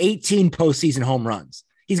 he's got 18 postseason home runs.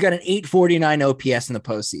 He's got an 849 OPS in the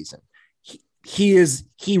postseason.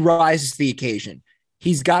 He rises to the occasion.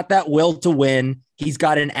 He's got that will to win. He's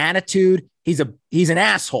got an attitude. He's an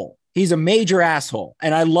asshole. He's a major asshole.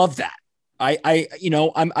 And I love that.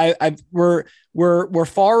 We're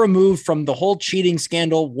far removed from the whole cheating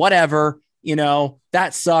scandal, whatever,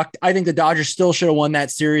 that sucked. I think the Dodgers still should have won that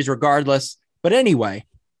series regardless. But anyway,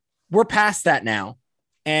 we're past that now.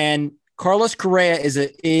 And Carlos Correa is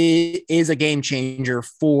a game changer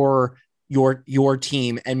for your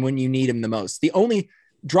team and when you need him the most. The only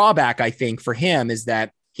drawback, I think, for him is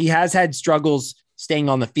that he has had struggles staying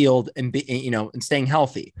on the field and staying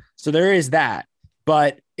healthy. So there is that.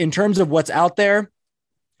 But in terms of what's out there,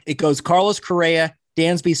 it goes Carlos Correa,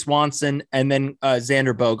 Dansby Swanson, and then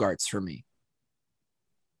Xander Bogaerts for me.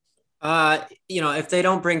 If they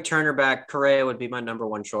don't bring Turner back, Correa would be my number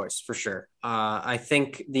one choice for sure. I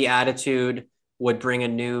think the attitude would bring a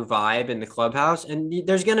new vibe in the clubhouse, and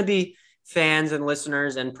there's going to be fans and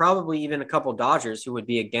listeners and probably even a couple Dodgers who would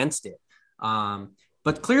be against it.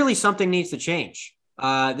 But clearly something needs to change.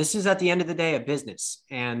 This is at the end of the day a business.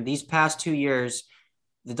 And these past 2 years,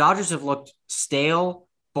 the Dodgers have looked stale,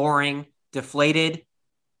 boring, deflated,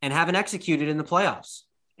 and haven't executed in the playoffs.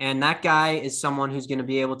 And that guy is someone who's going to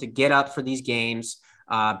be able to get up for these games,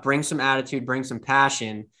 bring some attitude, bring some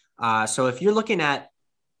passion. So if you're looking at,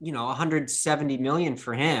 170 million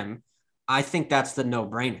for him, I think that's the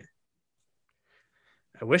no-brainer.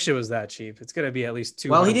 I wish it was that cheap. It's going to be at least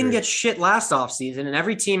 200. Well, he didn't get shit last offseason, and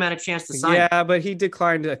every team had a chance to sign. Yeah, but he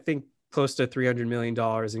declined, I think, close to $300 million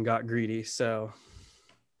and got greedy. So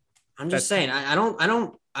I'm just saying,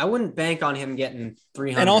 I wouldn't bank on him getting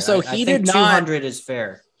 300. And also, I think 200 is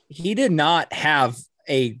fair. He did not have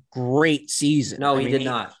a great season. No, he did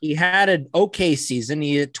not. He had an okay season.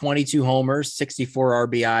 He had 22 homers, 64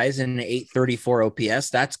 RBIs, and an 834 OPS.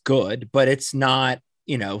 That's good, but it's not,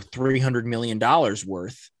 $300 million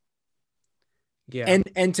worth. Yeah.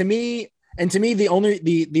 And to me, the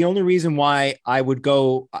only reason why I would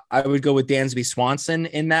go with Dansby Swanson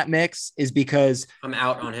in that mix is because I'm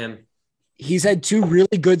out on him. He's had 2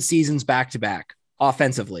 really good seasons back to back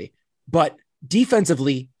offensively, but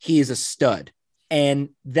defensively, he is a stud. And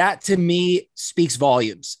that to me speaks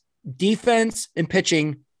volumes. Defense and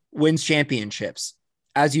pitching wins championships,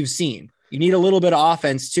 as you've seen. You need a little bit of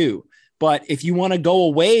offense too. But if you want to go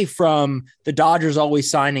away from the Dodgers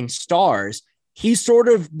always signing stars, he's sort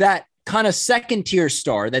of that kind of second tier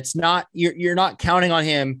star. That's not, you're not counting on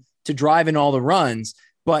him to drive in all the runs,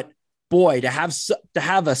 but boy, to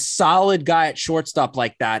have a solid guy at shortstop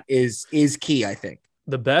like that is key, I think.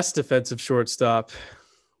 The best defensive shortstop.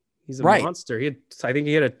 He's a monster. I think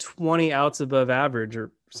he had a 20 outs above average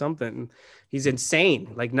or something. He's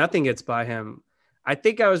insane. Like nothing gets by him. I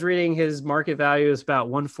think I was reading his market value is about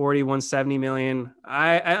 140, 170 million.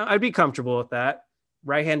 I'd be comfortable with that.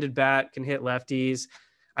 Right-handed bat, can hit lefties.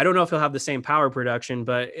 I don't know if he'll have the same power production,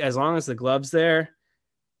 but as long as the glove's there,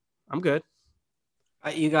 I'm good.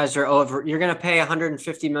 You guys are over. You're going to pay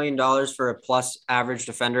 $150 million for a plus average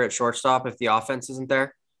defender at shortstop if the offense isn't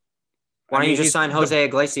there. Why don't you just sign Jose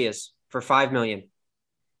Iglesias for $5 million?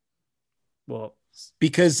 Well,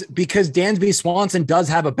 because Dansby Swanson does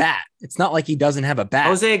have a bat. It's not like he doesn't have a bat.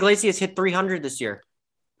 Jose Iglesias hit 300 this year.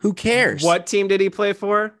 Who cares? What team did he play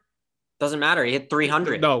for? Doesn't matter. He hit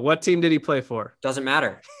 300. No, what team did he play for? Doesn't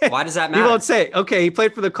matter. Why does that matter? You won't say. Okay, he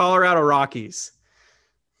played for the Colorado Rockies.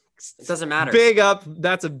 It doesn't matter. Big up.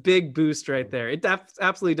 That's a big boost right there. It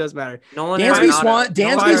absolutely does matter. Dansby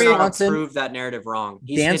Swanson proved that narrative wrong.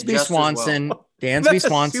 Dansby Swanson. Dansby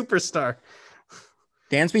Swanson. Superstar.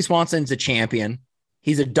 Dansby Swanson's a champion.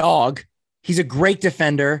 He's a dog. He's a great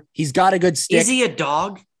defender. He's got a good stick. Is he a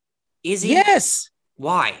dog? Is he? Yes.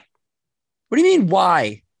 Why? What do you mean?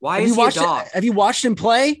 Why? Why is he a dog? Have you watched him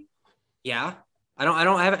play? Yeah.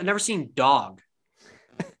 I've never seen dog.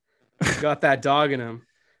 Got that dog in him.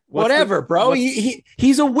 Whatever, bro.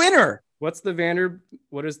 He's a winner. What is the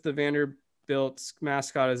Vanderbilt's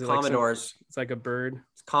mascot? Is it Commodores? It's like a bird.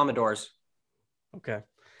 It's Commodores. Okay.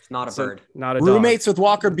 It's not a bird. Not a dog. Roommates with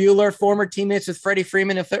Walker Buehler, former teammates with Freddie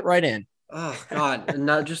Freeman, will fit right in. Oh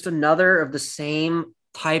God. Just another of the same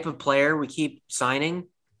type of player we keep signing.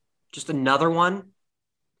 Just another one.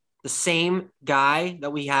 The same guy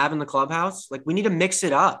that we have in the clubhouse. Like we need to mix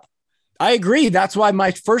it up. I agree. That's why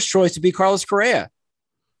my first choice would be Carlos Correa.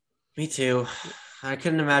 Me too. I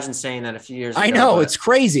couldn't imagine saying that a few years ago. I know it's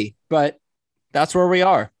crazy, but that's where we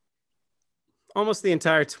are. Almost the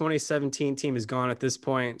entire 2017 team is gone at this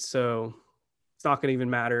point, so it's not going to even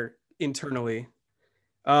matter internally.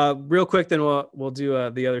 Real quick, then we'll do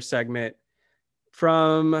the other segment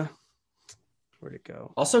from where'd it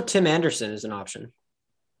go? Also, Tim Anderson is an option.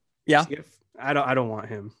 Yeah, I don't want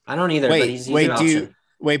him. I don't either. But he's an option.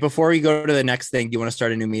 Before we go to the next thing, do you want to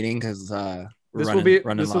start a new meeting? Because this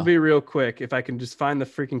will be real quick if I can just find the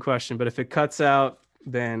freaking question. But if it cuts out,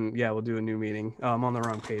 then yeah, we'll do a new meeting. I'm on the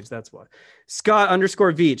wrong page. That's why.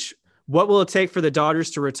 Scott_Veach. What will it take for the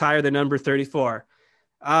Dodgers to retire the number 34?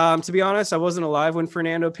 To be honest, I wasn't alive when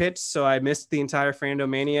Fernando pitched, so I missed the entire Fernando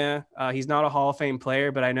mania. He's not a Hall of Fame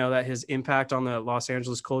player, but I know that his impact on the Los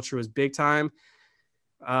Angeles culture was big time.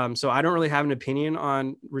 So I don't really have an opinion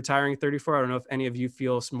on retiring 34. I don't know if any of you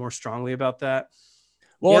feel more strongly about that.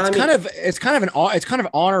 Well, yeah, it's kind of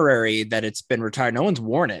honorary that it's been retired. No one's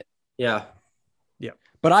worn it. Yeah.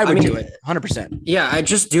 But I would do it 100%. Yeah, I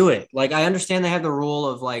just do it. Like, I understand they have the rule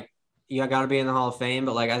of like, you got to be in the Hall of Fame,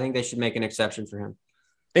 but like, I think they should make an exception for him.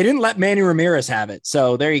 They didn't let Manny Ramirez have it.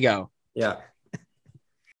 So there you go. Yeah.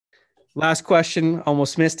 Last question.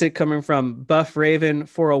 Almost missed it, coming from Buff Raven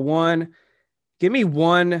 401. Give me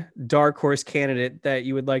one dark horse candidate that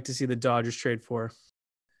you would like to see the Dodgers trade for.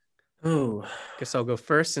 Oh, guess I'll go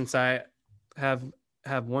first since I have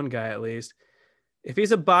one guy at least. If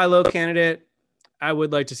he's a buy low candidate, I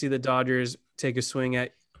would like to see the Dodgers take a swing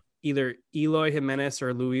at either Eloy Jimenez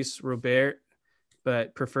or Luis Robert,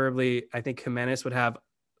 but preferably I think Jimenez would have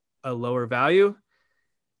a lower value.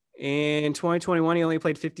 In 2021, he only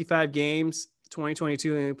played 55 games.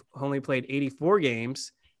 2022, he only played 84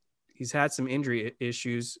 games. He's had some injury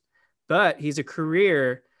issues, but he's a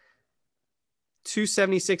career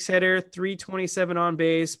 276 hitter, 327 on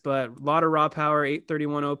base, but a lot of raw power,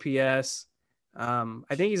 831 OPS.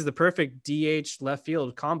 I think he's the perfect DH left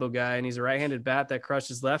field combo guy, and he's a right-handed bat that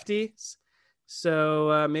crushes lefties.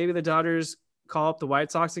 So maybe the Dodgers call up the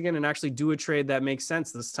White Sox again and actually do a trade that makes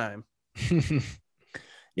sense this time.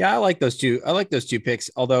 Yeah, I like those two. I like those two picks,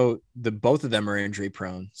 although both of them are injury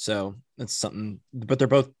prone. So that's something, but they're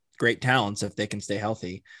both great talents if they can stay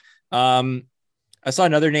healthy. I saw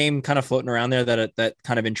another name kind of floating around there that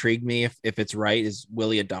kind of intrigued me. If it's right, is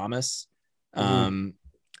Willy Adames.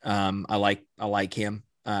 I like him.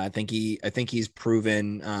 I think he's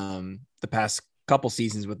proven the past couple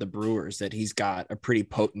seasons with the Brewers that he's got a pretty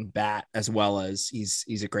potent bat, as well as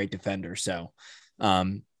he's a great defender. So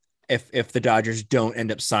if the Dodgers don't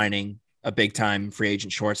end up signing a big time free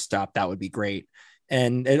agent shortstop, that would be great.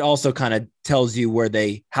 And it also kind of tells you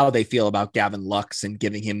how they feel about Gavin Lux and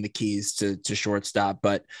giving him the keys to shortstop.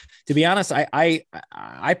 But to be honest,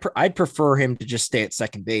 I'd prefer him to just stay at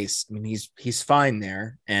second base. I mean, he's fine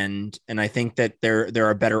there. And I think that there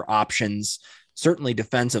are better options, certainly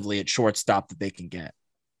defensively at shortstop, that they can get.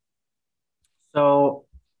 So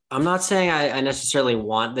I'm not saying I necessarily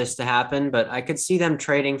want this to happen, but I could see them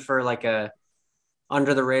trading for like a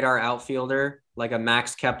under the radar outfielder, like a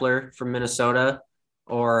Max Kepler from Minnesota,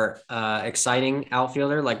 or exciting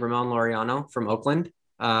outfielder like Ramon Laureano from Oakland,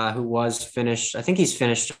 who was finished. I think he's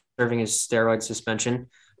finished serving his steroid suspension.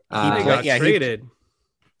 He got traded.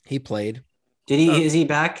 He played. Did he? Is he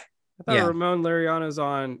back? I thought Ramon Laureano's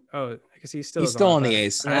on. Oh, I guess he's still on the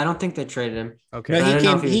A's. I don't think they traded him. Okay.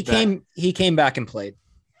 No, he came back and played.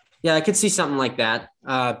 Yeah, I could see something like that.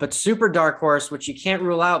 But super dark horse, which you can't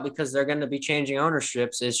rule out because they're going to be changing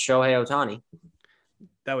ownerships, is Shohei Ohtani.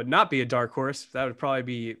 That would not be a dark horse. That would probably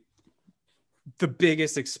be the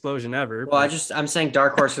biggest explosion ever. Well, I'm saying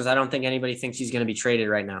dark horse because I don't think anybody thinks he's going to be traded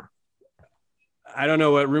right now. I don't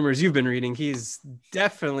know what rumors you've been reading. He's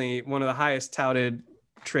definitely one of the highest touted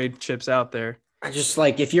trade chips out there. I just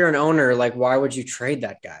like, if you're an owner, like, why would you trade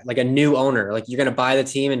that guy? Like a new owner, like you're going to buy the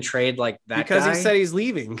team and trade like that because guy? He said he's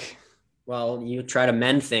leaving. Well, you try to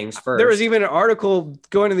mend things first. There was even an article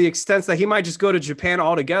going to the extent that he might just go to Japan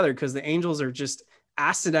altogether because the Angels are just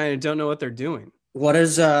acidine and don't know what they're doing. What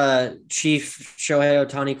does Chief Shohei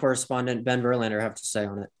Ohtani correspondent Ben Verlander have to say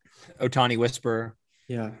on it? Ohtani whisperer.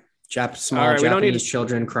 Yeah. Japanese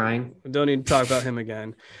children crying. We don't need to talk about him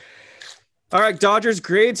again. All right, Dodgers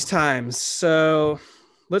grades time. So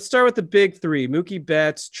let's start with the big three: Mookie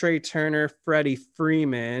Betts, Trey Turner, Freddie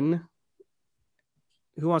Freeman.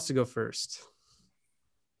 Who wants to go first?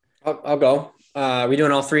 I'll go. We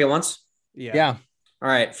doing all three at once? Yeah. All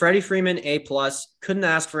right. Freddie Freeman, A+. Couldn't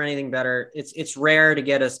ask for anything better. It's rare to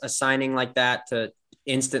get a signing like that to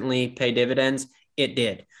instantly pay dividends. It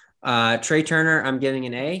did. Trey Turner, I'm giving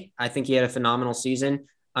an A. I think he had a phenomenal season.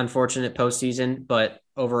 Unfortunate postseason, but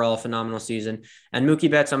overall phenomenal season. And Mookie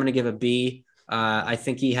Betts, I'm going to give a B. I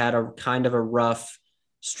think he had a kind of a rough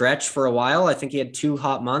stretch for a while. I think he had 2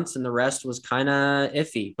 hot months and the rest was kind of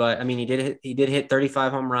iffy. But I mean, he did hit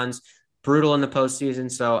 35 home runs, brutal in the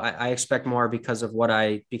postseason. So I expect more because of what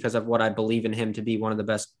I believe in him to be one of the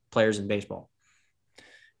best players in baseball.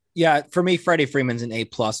 Yeah, for me, Freddie Freeman's an A+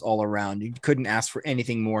 all around. You couldn't ask for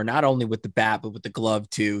anything more, not only with the bat, but with the glove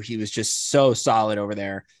too. He was just so solid over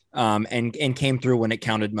there, and came through when it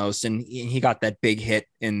counted most. And he got that big hit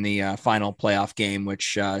in the final playoff game,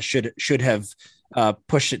 which should have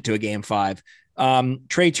pushed it to a game 5.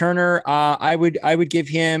 Trey Turner, I would give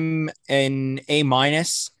him an A-.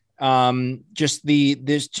 Just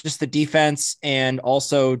the defense and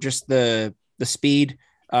also just the speed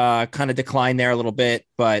kind of declined there a little bit,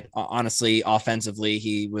 but honestly, offensively,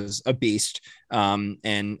 he was a beast,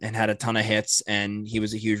 and had a ton of hits, and he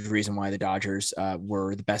was a huge reason why the Dodgers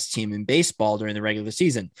were the best team in baseball during the regular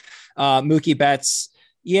season. Mookie Betts,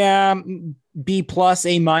 yeah, B+,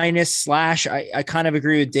 A-. I kind of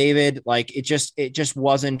agree with David. Like it just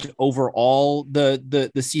wasn't overall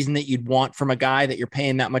the season that you'd want from a guy that you're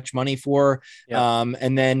paying that much money for. Yeah.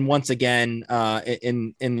 And then once again,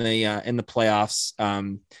 in the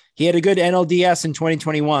playoffs, he had a good NLDS in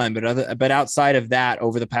 2021, but outside of that,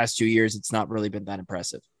 over the past 2 years, it's not really been that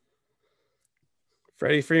impressive.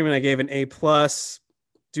 Freddie Freeman, I gave an A+.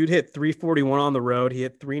 Dude hit 341 on the road. He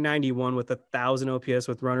hit 391 with 1,000 OPS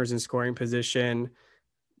with runners in scoring position.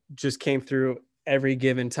 Just came through every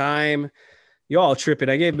given time. You all tripping.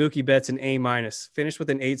 I gave Mookie Betts an A-. Finished with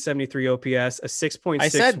an 873 OPS, a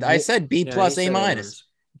 6.6. I said B+, A-.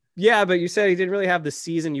 Yeah, but you said he didn't really have the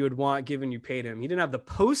season you would want given you paid him. He didn't have the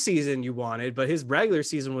postseason you wanted, but his regular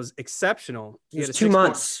season was exceptional. He had a 2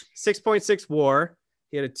 months. 6.6 WAR.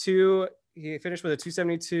 He finished with a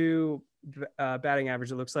 272 batting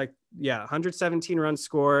average. It looks like, 117 runs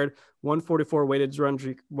scored, 144 weighted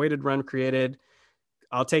run created.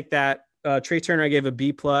 I'll take that. Trey Turner, I gave a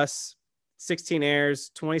B+, 16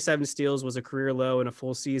 errors, 27 steals was a career low in a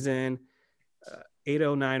full season,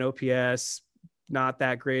 809 OPS, not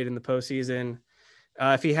that great in the postseason.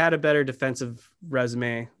 If he had a better defensive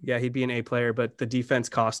resume, he'd be an A player, but the defense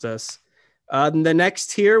cost us. The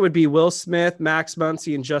next tier would be Will Smith, Max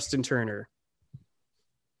Muncy, and Justin Turner.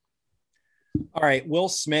 All right, Will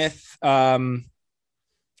Smith. I'd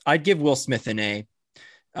give Will Smith an A.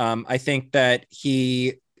 I think that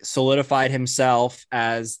he solidified himself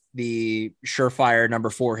as the surefire number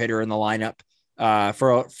 4 hitter in the lineup.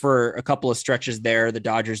 For a couple of stretches there, the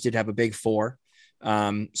Dodgers did have a big 4.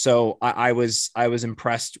 So I was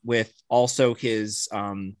impressed with also his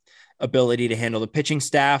ability to handle the pitching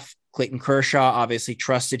staff. Clayton Kershaw obviously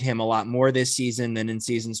trusted him a lot more this season than in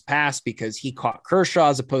seasons past because he caught Kershaw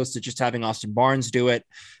as opposed to just having Austin Barnes do it.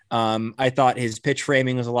 I thought his pitch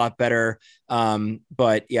framing was a lot better.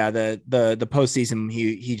 But yeah, the postseason,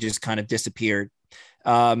 he just kind of disappeared.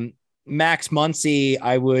 Max Muncy,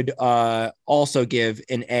 I would also give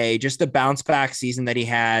an A, just the bounce back season that he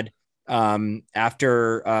had after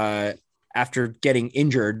getting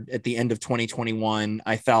injured at the end of 2021.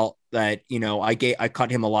 I felt that, I cut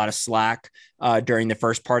him a lot of slack during the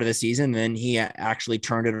first part of the season. And then he actually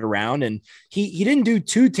turned it around, and he didn't do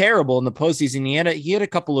too terrible in the postseason. He had a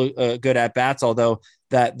couple of good at bats, although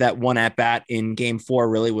that one at bat in Game 4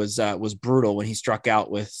 really was brutal when he struck out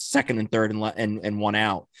with second and third and one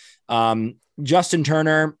out. Justin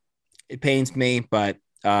Turner, it pains me, but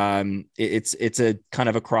it's a kind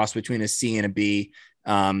of a cross between a C and a B.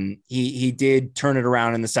 He did turn it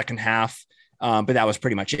around in the second half, but that was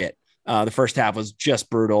pretty much it. The first half was just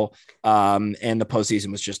brutal, and the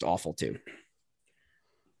postseason was just awful too.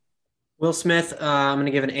 Will Smith, I'm going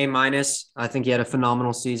to give an A-. I think he had a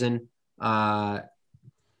phenomenal season.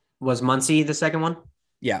 Was Muncy the second one?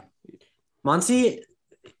 Yeah. Muncy,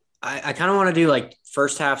 I kind of want to do like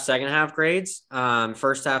first half, second half grades.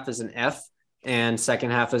 First half is an F and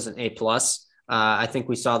second half is an A+. I think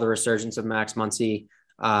we saw the resurgence of Max Muncy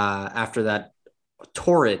after that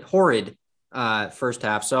horrid first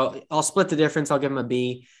half. So I'll split the difference. I'll give him a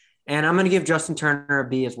B. And I'm going to give Justin Turner a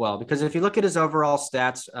B as well, because if you look at his overall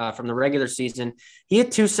stats from the regular season, he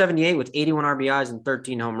hit 278 with 81 RBIs and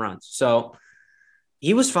 13 home runs. So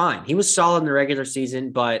he was fine. He was solid in the regular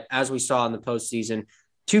season, but as we saw in the postseason,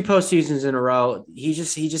 2 postseasons in a row, he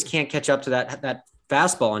just can't catch up to that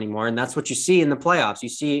fastball anymore. And that's what you see in the playoffs. You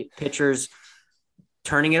see pitchers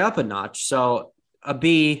turning it up a notch. So a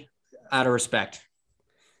B out of respect.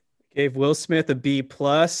 Gave Will Smith a B+.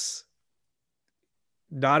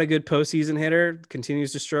 Not a good postseason hitter.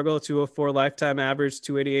 Continues to struggle. 204 lifetime average,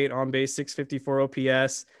 288 on base, 654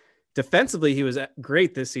 OPS. Defensively, he was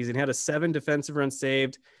great this season. He had a 7 defensive runs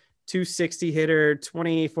saved, 260 hitter,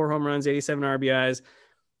 24 home runs, 87 RBIs.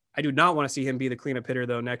 I do not want to see him be the cleanup hitter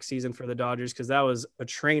though next season for the Dodgers, because that was a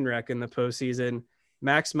train wreck in the postseason.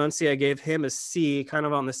 Max Muncy, I gave him a C, kind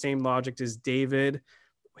of on the same logic as David.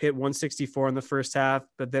 Hit 164 in the first half,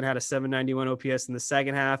 but then had a 791 OPS in the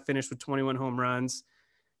second half, finished with 21 home runs.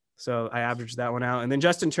 So I averaged that one out. And then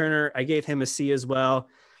Justin Turner, I gave him a C as well.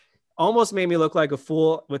 Almost made me look like a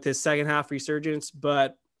fool with his second half resurgence,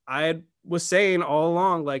 but I was saying all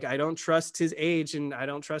along, like, I don't trust his age and I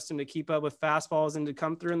don't trust him to keep up with fastballs and to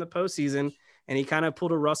come through in the postseason. And he kind of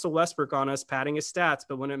pulled a Russell Westbrook on us, padding his stats,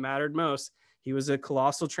 but when it mattered most, he was a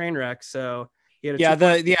colossal train wreck. So he had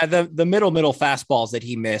the middle fastballs that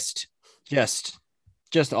he missed, just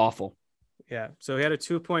awful. Yeah. So he had a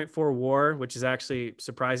 2.4 WAR, which is actually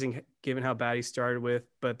surprising given how bad he started with,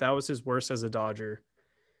 but that was his worst as a Dodger.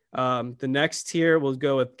 The next tier will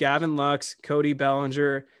go with Gavin Lux, Cody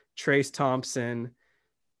Bellinger, Trace Thompson.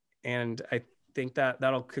 And I think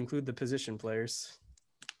that'll conclude the position players.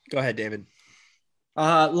 Go ahead, David.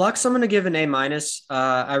 Lux, I'm going to give an A-.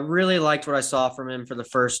 I really liked what I saw from him for the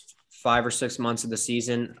first 5 or 6 months of the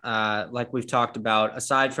season. Like we've talked about,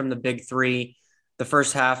 aside from the big three, the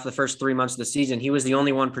first 3 months of the season, he was the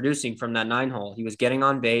only one producing from that 9-hole. He was getting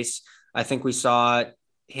on base. I think we saw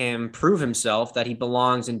him prove himself that he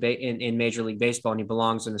belongs in Major League Baseball and he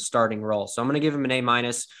belongs in a starting role. So I'm going to give him an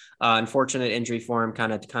A-. Unfortunate injury for him,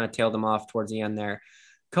 kind of tailed him off towards the end there.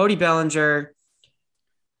 Cody Bellinger,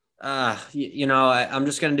 I'm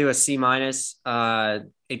just going to do a C-.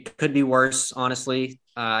 It could be worse, honestly.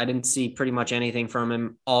 I didn't see pretty much anything from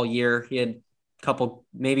him all year. He had couple,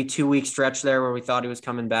 maybe 2 week stretch there where we thought he was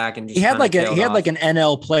coming back, and just he had like an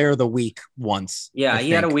NL player of the week once. Yeah, he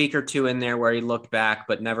had a week or two in there where he looked back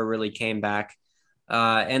but never really came back.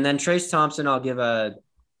 And then Trace Thompson, I'll give a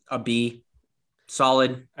B,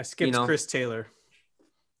 solid. I skipped Chris Taylor.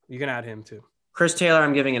 You can add him too. Chris Taylor,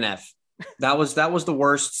 I'm giving an F. That was the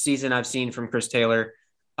worst season I've seen from Chris Taylor.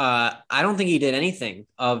 I don't think he did anything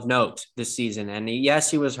of note this season, and yes,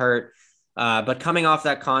 he was hurt. But coming off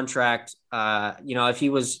that contract, if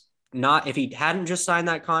he hadn't just signed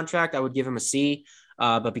that contract, I would give him a C.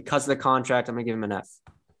 But because of the contract, I'm going to give him an F.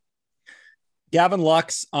 Gavin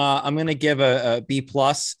Lux, I'm going to give a B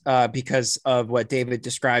plus because of what David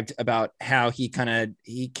described about how he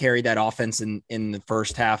carried that offense in the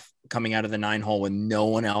first half coming out of the 9-hole when no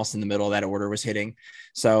one else in the middle of that order was hitting.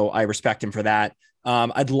 So I respect him for that.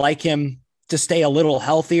 I'd like him to stay a little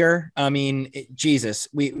healthier. I mean, Jesus,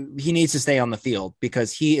 he needs to stay on the field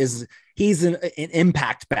because he's an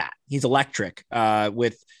impact bat. He's electric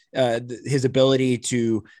with his ability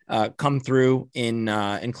to come through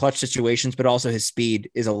in clutch situations, but also his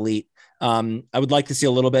speed is elite. I would like to see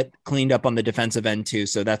a little bit cleaned up on the defensive end too.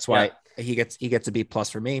 So that's why he gets a B plus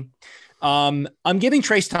for me. I'm giving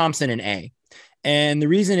Trace Thompson an A. And the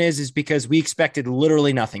reason is because we expected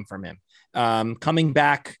literally nothing from him. Coming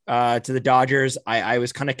back to the Dodgers, I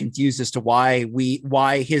was kind of confused as to why we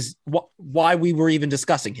were even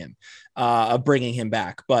discussing him, bringing him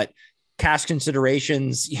back. But cash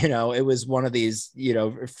considerations, it was one of these,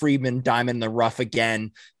 Friedman diamond in the rough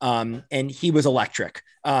again. And he was electric.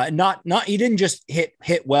 He didn't just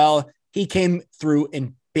hit well. He came through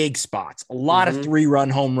in big spots, a lot of 3-run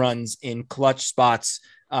home runs in clutch spots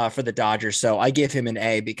for the Dodgers. So I give him an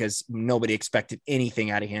A because nobody expected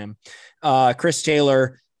anything out of him. Chris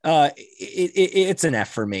Taylor, it's an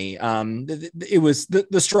F for me. It was the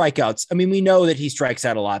strikeouts. I mean, we know that he strikes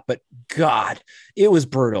out a lot, but God, it was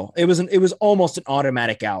brutal. It was almost an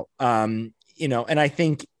automatic out. And I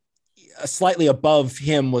think slightly above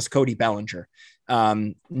him was Cody Bellinger,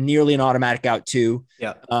 nearly an automatic out too.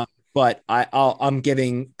 Yeah. But I'm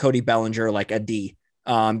giving Cody Bellinger like a D,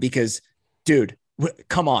 because dude,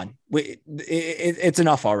 come on, it's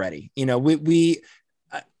enough already.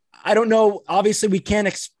 I don't know. Obviously we can't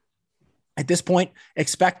at this point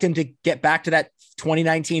expect him to get back to that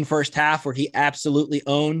 2019 first half where he absolutely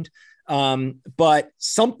owned. But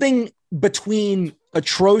something between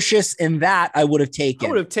atrocious and that I would have taken.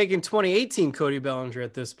 I would have taken 2018 Cody Bellinger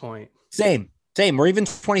at this point. Same, or even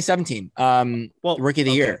 2017. Rookie of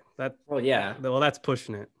the year. That's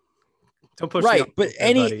pushing it. Don't push right, but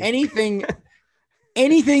anything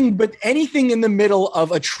in the middle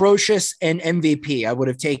of atrocious and MVP, I would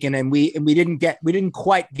have taken, and we didn't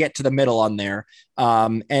quite get to the middle on there.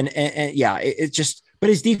 It's just, but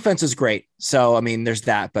his defense is great. So, I mean, there's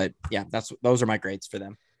that, but yeah, those are my grades for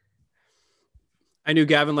them. I knew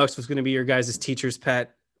Gavin Lux was going to be your guys' teacher's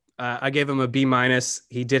pet. I gave him a B-.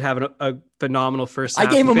 He did have a phenomenal first half.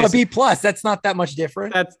 I gave him a B+. That's not that much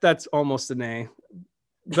different. That's almost an A.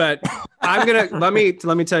 But let me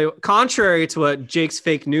tell you, contrary to what Jake's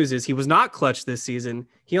fake news is, he was not clutch this season.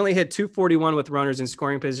 He only hit 241 with runners in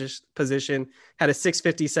scoring position, had a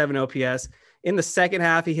 657 OPS. In the second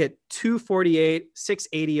half, he hit 248,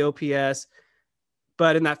 680 OPS.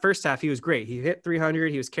 But in that first half, he was great. He hit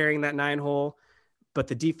 300. He was carrying that 9-hole, but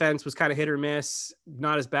the defense was kind of hit or miss,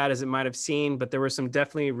 not as bad as it might have seemed, but there were some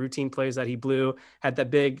definitely routine plays that he blew. Had that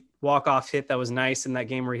big walk-off hit that was nice in that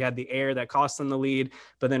game where he had the air that cost them the lead,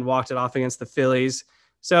 but then walked it off against the Phillies.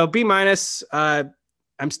 So B-.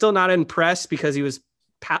 I'm still not impressed because he was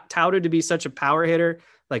touted to be such a power hitter,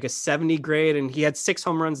 like a 70 grade, and he had 6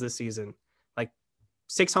 home runs this season. Like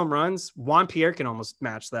 6 home runs. Juan Pierre can almost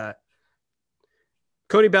match that.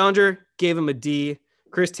 Cody Bellinger gave him a D.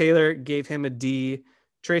 Chris Taylor gave him a D.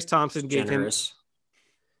 Trace Thompson gave him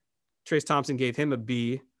a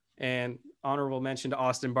B. And honorable mention to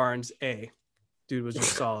Austin Barnes, A. Dude was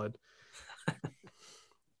just solid.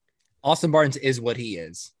 Austin Barnes is what he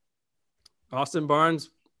is. Austin Barnes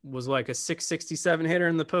was like a 667 hitter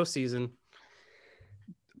in the postseason.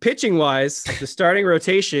 Pitching wise, the starting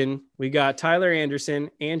rotation, we got Tyler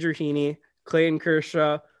Anderson, Andrew Heaney, Clayton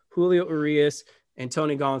Kershaw, Julio Urias, and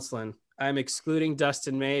Tony Gonsolin. I'm excluding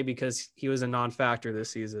Dustin May because he was a non-factor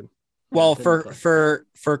this season. Well, for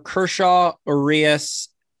Kershaw, Urias,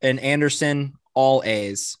 and Anderson, all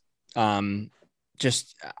A's. Kershaw,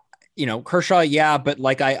 yeah, but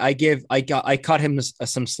like I cut him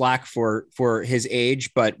some slack for his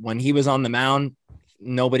age, but when he was on the mound,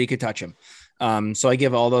 nobody could touch him. So I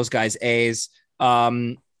give all those guys A's.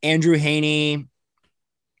 Andrew Heaney,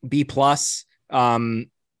 B+.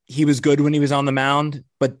 He was good when he was on the mound,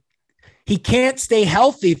 but he can't stay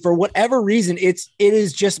healthy for whatever reason. It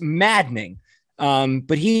is just maddening.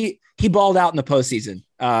 But he balled out in the postseason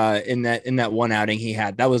in that one outing he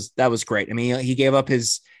had. That was great. I mean, he gave up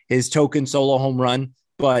his token solo home run,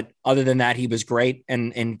 but other than that, he was great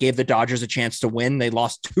and gave the Dodgers a chance to win. They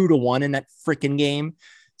lost 2-1 in that freaking game.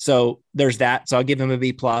 So there's that. So I'll give him a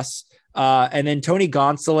B+. And then Tony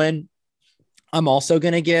Gonsolin, I'm also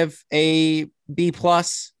going to give a B+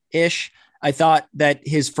 ish. I thought that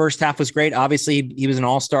his first half was great. Obviously he was an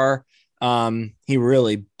all-star. He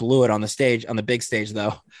really blew it on the big stage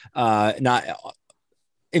though. Not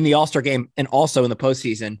in the all-star game and also in the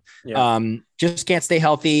postseason. Yeah. Just can't stay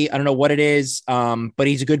healthy. I don't know what it is. But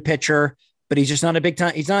he's a good pitcher, but he's just not a big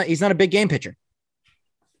time. He's not a big game pitcher.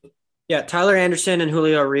 Yeah. Tyler Anderson and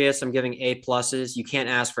Julio Urias, I'm giving A+. You can't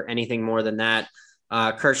ask for anything more than that.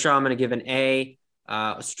 Kershaw, I'm going to give an A,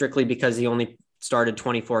 strictly because he only started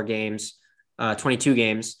 22 games.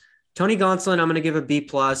 Tony Gonsolin, I'm going to give a B+,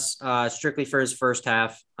 strictly for his first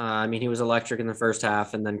half. I mean, he was electric in the first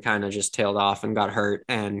half and then kind of just tailed off and got hurt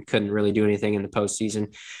and couldn't really do anything in the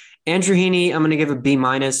postseason. Andrew Heaney, I'm going to give a B-.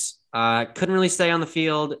 Couldn't really stay on the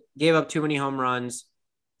field, gave up too many home runs.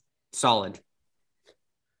 Solid.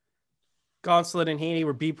 Gonsolin and Heaney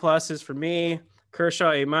were B+ for me.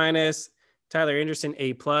 Kershaw, A-. Tyler Anderson,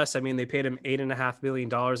 A+. I mean, they paid him $8.5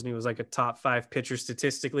 million and he was like a top 5 pitcher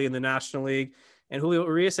statistically in the National League. And Julio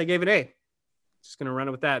Urias, I gave it A. Just going to run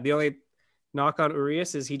it with that. The only knock on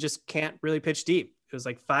Urias is he just can't really pitch deep. It was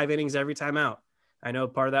like 5 innings every time out. I know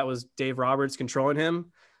part of that was Dave Roberts controlling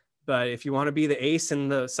him, but if you want to be the ace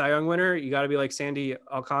and the Cy Young winner, you got to be like Sandy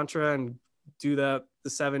Alcantara and do the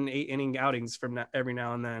 7-8 inning outings from every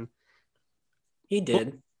now and then. He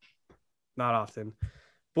did. Not often.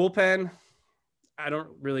 Bullpen, I don't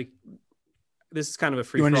really. This is kind of a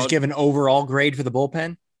free. You want to just give an overall grade for the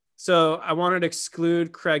bullpen? So I wanted to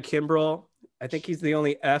exclude Craig Kimbrell. I think he's the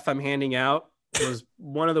only F I'm handing out. It was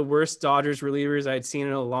one of the worst Dodgers relievers I'd seen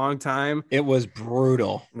in a long time. It was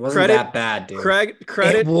brutal. It wasn't that bad, dude.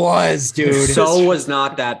 Credit. It was, dude. So was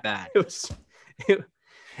not that bad. It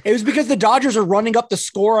was because the Dodgers are running up the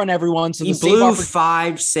score on everyone. So he blew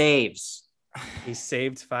 5 saves. He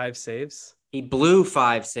saved 5 saves. He blew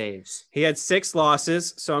 5 saves. He had 6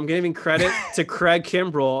 losses. So I'm giving credit to Craig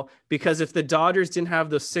Kimbrell because if the Dodgers didn't have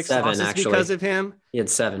those 6 losses actually, because of him. He had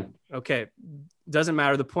 7. Okay. Doesn't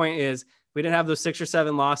matter. The point is we didn't have those 6 or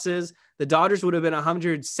 7 losses. The Dodgers would have been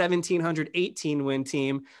 117, 118 win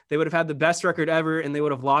team. They would have had the best record ever and they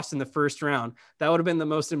would have lost in the first round. That would have been the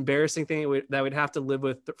most embarrassing thing that we'd have to live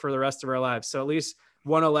with for the rest of our lives. So at least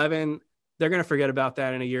 111, they're going to forget about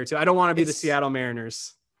that in a year or two. I don't want to be the Seattle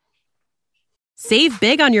Mariners. Save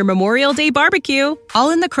big on your Memorial Day barbecue, all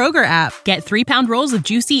in the Kroger app. Get 3-pound rolls of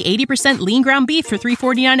juicy 80% lean ground beef for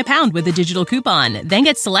 $3.49 a pound with a digital coupon. Then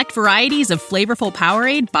get select varieties of flavorful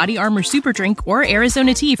Powerade, Body Armor Super Drink, or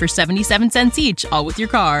Arizona tea for 77 cents each, all with your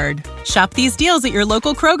card. Shop these deals at your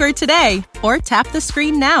local Kroger today, or tap the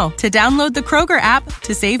screen now to download the Kroger app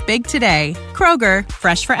to save big today. Kroger,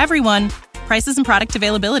 fresh for everyone. Prices and product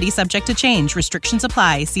availability subject to change. Restrictions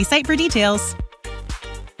apply. See site for details.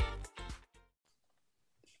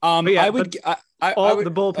 Yeah, I would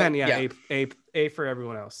the bullpen. A for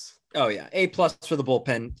everyone else. Oh yeah. A+ for the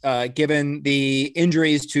bullpen. Given the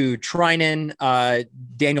injuries to Trinan,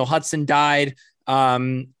 Daniel Hudson died.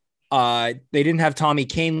 They didn't have Tommy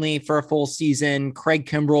Canley for a full season. Craig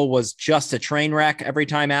Kimbrell was just a train wreck every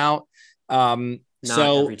time out. Every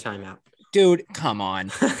time out. Dude, come on.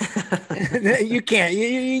 You can't.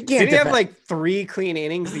 You can't. Did he have like 3 clean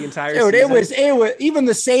innings the entire season? Dude, it was even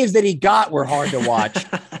the saves that he got were hard to watch.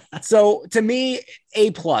 So to me,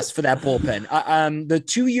 A+ for that bullpen. The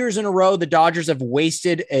 2 years in a row, the Dodgers have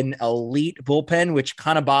wasted an elite bullpen, which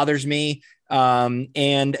kind of bothers me. And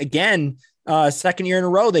again, second year in a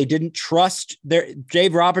row, they didn't trust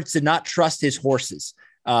Dave Roberts did not trust his horses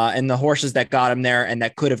and the horses that got him there and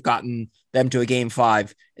that could have gotten them to a game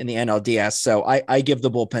 5 in the NLDS. So I give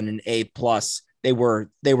the bullpen an A+. They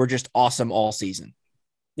were just awesome all season.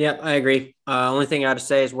 Yeah, I agree. Only thing I have to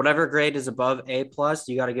say is whatever grade is above A+,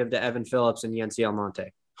 you got to give to Evan Phillips and Yency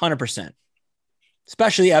Almonte. 100%.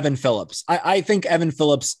 Especially Evan Phillips. I think Evan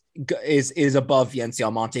Phillips is above Yency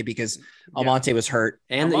Almonte because Almonte was hurt.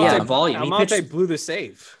 And volume. Almonte blew the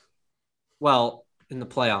save. Well, in the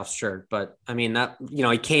playoffs, sure. But I mean, that,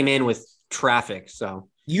 he came in with traffic. So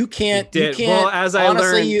you can't, well, as I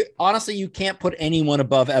honestly, you can't put anyone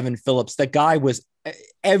above Evan Phillips. The guy was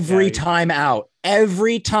every time out. I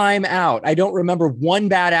don't remember one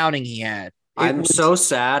bad outing he had. I'm so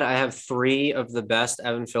sad. I have 3 of the best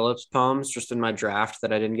Evan Phillips poems just in my draft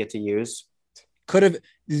that I didn't get to use. Could have,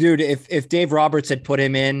 dude, if Dave Roberts had put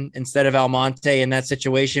him in instead of Almonte in that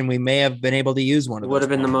situation, we may have been able to use one of those. It would have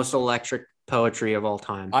been the most electric poetry of all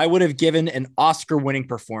time. I would have given an Oscar-winning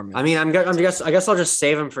performance. I mean, I guess I'll just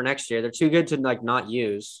save them for next year. They're too good to not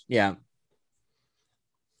use. Yeah.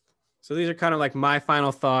 So these are kind of like my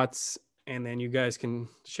final thoughts, and then you guys can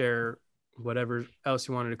share whatever else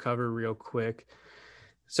you wanted to cover real quick.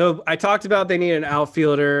 So I talked about they need an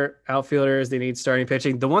outfielders, they need starting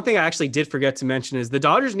pitching. The one thing I actually did forget to mention is the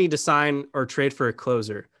Dodgers need to sign or trade for a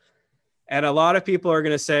closer. And a lot of people are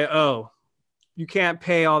going to say, oh, you can't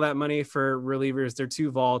pay all that money for relievers. They're too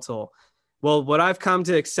volatile. Well, what I've come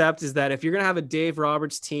to accept is that if you're going to have a Dave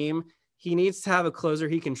Roberts team, he needs to have a closer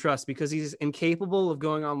he can trust because he's incapable of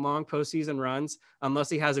going on long postseason runs unless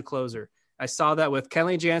he has a closer. I saw that with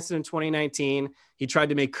Kenley Jansen in 2019. He tried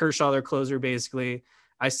to make Kershaw their closer, basically.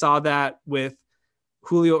 I saw that with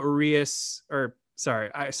Julio Urias,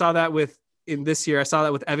 in this year. I saw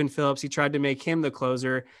that with Evan Phillips. He tried to make him the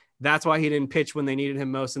closer. That's why he didn't pitch when they needed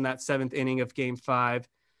him most in that 7th inning of game 5.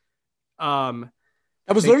 That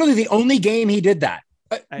was literally the only game he did that.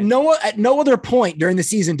 At no other point during the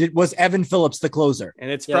season was Evan Phillips the closer.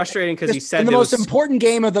 And it's frustrating because he said in the most important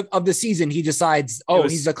game of the season, he decides,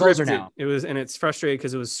 he's the closer now. And it's frustrating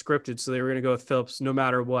because it was scripted. So they were going to go with Phillips no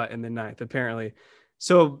matter what in the 9th, apparently.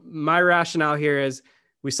 So my rationale here is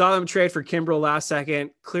we saw them trade for Kimbrell last second.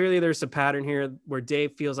 Clearly there's a pattern here where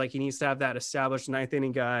Dave feels like he needs to have that established 9th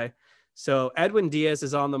inning guy. So Edwin Diaz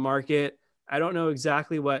is on the market. I don't know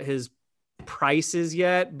exactly what his price is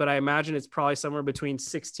yet, but I imagine it's probably somewhere between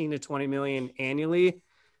 16 to 20 million annually.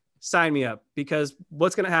 Sign me up, because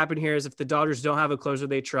what's going to happen here is if the Dodgers don't have a closer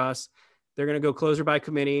they trust, they're going to go closer by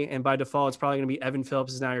committee. And by default, it's probably going to be Evan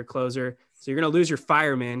Phillips is now your closer. So you're going to lose your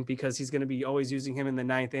fireman because he's going to be always using him in the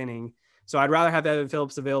 9th inning. So I'd rather have Evan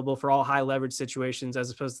Phillips available for all high leverage situations as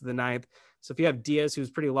opposed to the 9th. So if you have Diaz, who's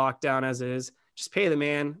pretty locked down as it is, just pay the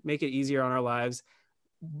man, make it easier on our lives.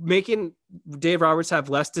 Making Dave Roberts have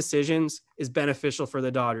less decisions is beneficial for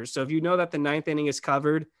the Dodgers. So if you know that the 9th inning is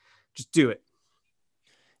covered, just do it.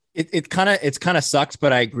 It kind of sucks,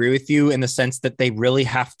 but I agree with you in the sense that they really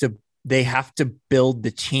have to build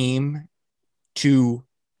the team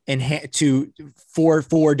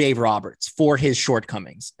for Dave Roberts, for his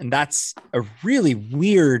shortcomings. And that's a really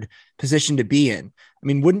weird position to be in. I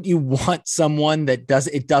mean, wouldn't you want someone that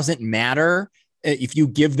it doesn't matter if you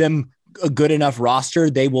give them a good enough roster,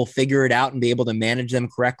 they will figure it out and be able to manage them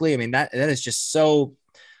correctly? I mean, that is just so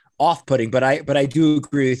off-putting, but I do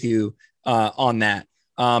agree with you on that.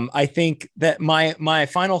 I think that my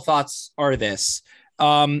final thoughts are this.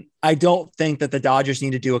 I don't think that the Dodgers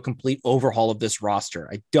need to do a complete overhaul of this roster.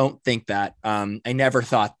 I don't think that. I never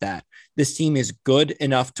thought that. This team is good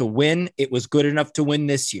enough to win. It was good enough to win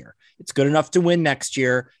this year. It's good enough to win next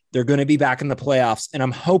year. They're going to be back in the playoffs. And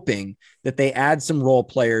I'm hoping that they add some role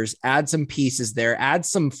players, add some pieces there, add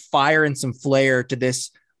some fire and some flair to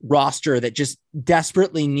this roster that just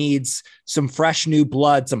desperately needs some fresh new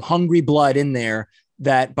blood, some hungry blood in there,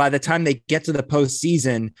 that by the time they get to the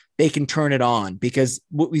postseason, they can turn it on. Because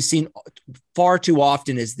what we've seen far too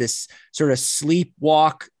often is this sort of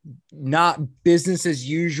sleepwalk, not business as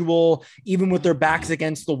usual, even with their backs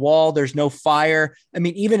against the wall, there's no fire. I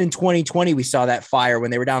mean, even in 2020, we saw that fire when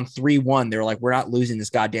they were down 3-1. They were like, we're not losing this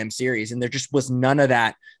goddamn series. And there just was none of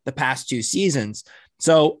that the past two seasons.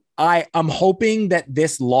 So I'm hoping that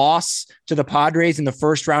this loss to the Padres in the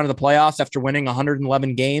first round of the playoffs after winning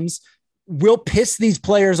 111 games will piss these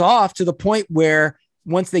players off to the point where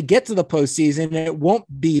once they get to the postseason, it won't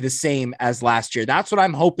be the same as last year. That's what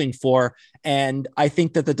I'm hoping for. And I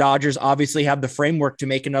think that the Dodgers obviously have the framework to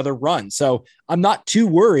make another run. So I'm not too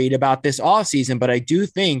worried about this offseason, but I do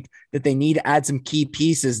think that they need to add some key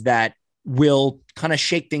pieces that will kind of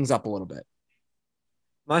shake things up a little bit.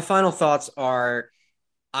 My final thoughts are,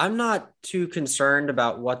 I'm not too concerned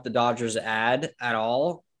about what the Dodgers add at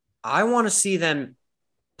all. I want to see them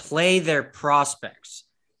play their prospects.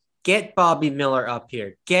 Get Bobby Miller up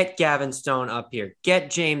here. Get Gavin Stone up here. Get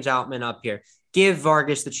James Outman up here. Give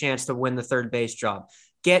Vargas the chance to win the third base job.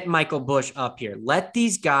 Get Michael Busch up here. Let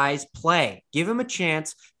these guys play. Give them a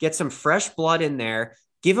chance. Get some fresh blood in there.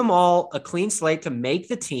 Give them all a clean slate to make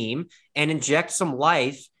the team and inject some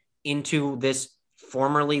life into this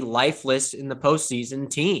formerly lifeless in the postseason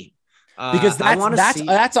team. Because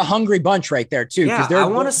that's a hungry bunch right there too. Yeah, I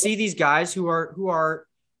want to see these guys who are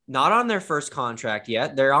not on their first contract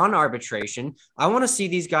yet. They're on arbitration. I want to see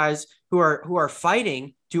these guys who are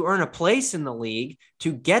fighting to earn a place in the league,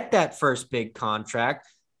 to get that first big contract,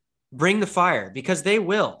 bring the fire, because they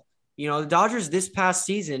will. You know, the Dodgers this past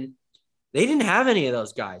season, they didn't have any of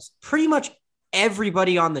those guys. Pretty much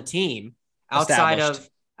everybody on the team outside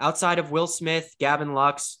of Will Smith, Gavin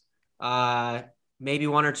Lux, maybe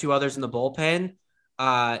one or two others in the bullpen,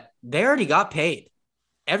 they already got paid.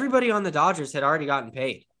 Everybody on the Dodgers had already gotten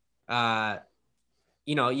paid.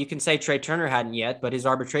 You know, you can say Trey Turner hadn't yet, but his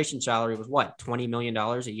arbitration salary was what, $20 million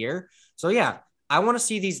a year? So yeah, I want to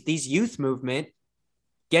see these youth movement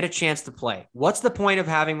get a chance to play. What's the point of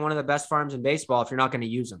having one of the best farms in baseball if you're not going to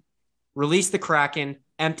use them? Release the Kraken,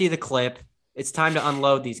 empty the clip. It's time to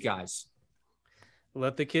unload these guys.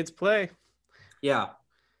 Let the kids play. Yeah.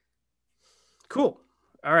 Cool.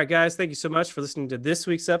 All right, guys. Thank you so much for listening to this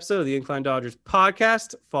week's episode of the Incline Dodgers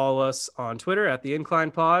podcast. Follow us on Twitter at the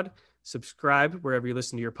Incline Pod. Subscribe wherever you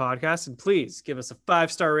listen to your podcast. And please give us a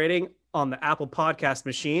 5-star rating on the Apple Podcast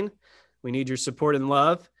machine. We need your support and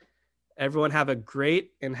love. Everyone have a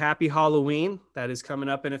great and happy Halloween. That is coming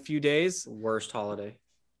up in a few days. Worst holiday.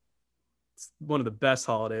 It's one of the best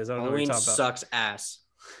holidays. I don't Halloween know what you're talking about. Sucks ass.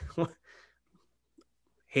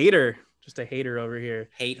 Hater. Just a hater over here.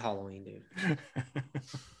 Hate Halloween, dude.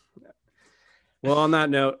 Well, on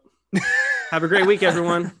that note, have a great week,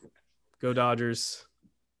 everyone. Go Dodgers.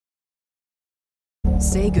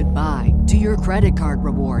 Say goodbye to your credit card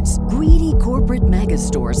rewards. Greedy corporate mega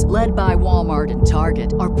stores, led by Walmart and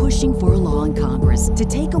Target, are pushing for a law in Congress to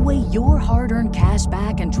take away your hard-earned cash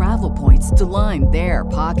back and travel points to line their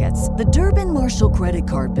pockets. The Durbin-Marshall credit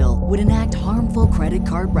card bill would enact harmful credit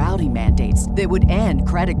card routing mandates that would end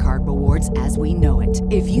credit card rewards as we know it.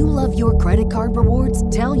 If you love your credit card rewards,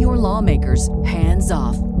 tell your lawmakers, hands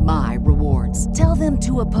off my rewards. Tell them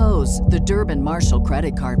to oppose the Durbin-Marshall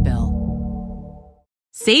credit card bill.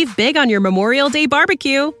 Save big on your Memorial Day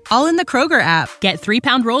barbecue, all in the Kroger app. Get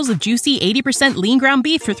 3-pound rolls of juicy 80% lean ground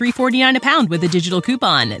beef for $3.49 a pound with a digital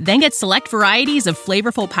coupon. Then get select varieties of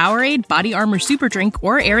flavorful Powerade, Body Armor Super Drink,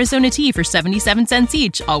 or Arizona tea for 77 cents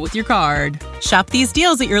each, all with your card. Shop these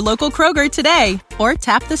deals at your local Kroger today, or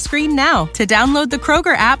tap the screen now to download the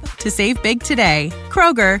Kroger app to save big today.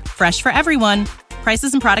 Kroger, fresh for everyone.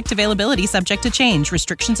 Prices and product availability subject to change.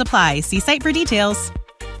 Restrictions apply. See site for details.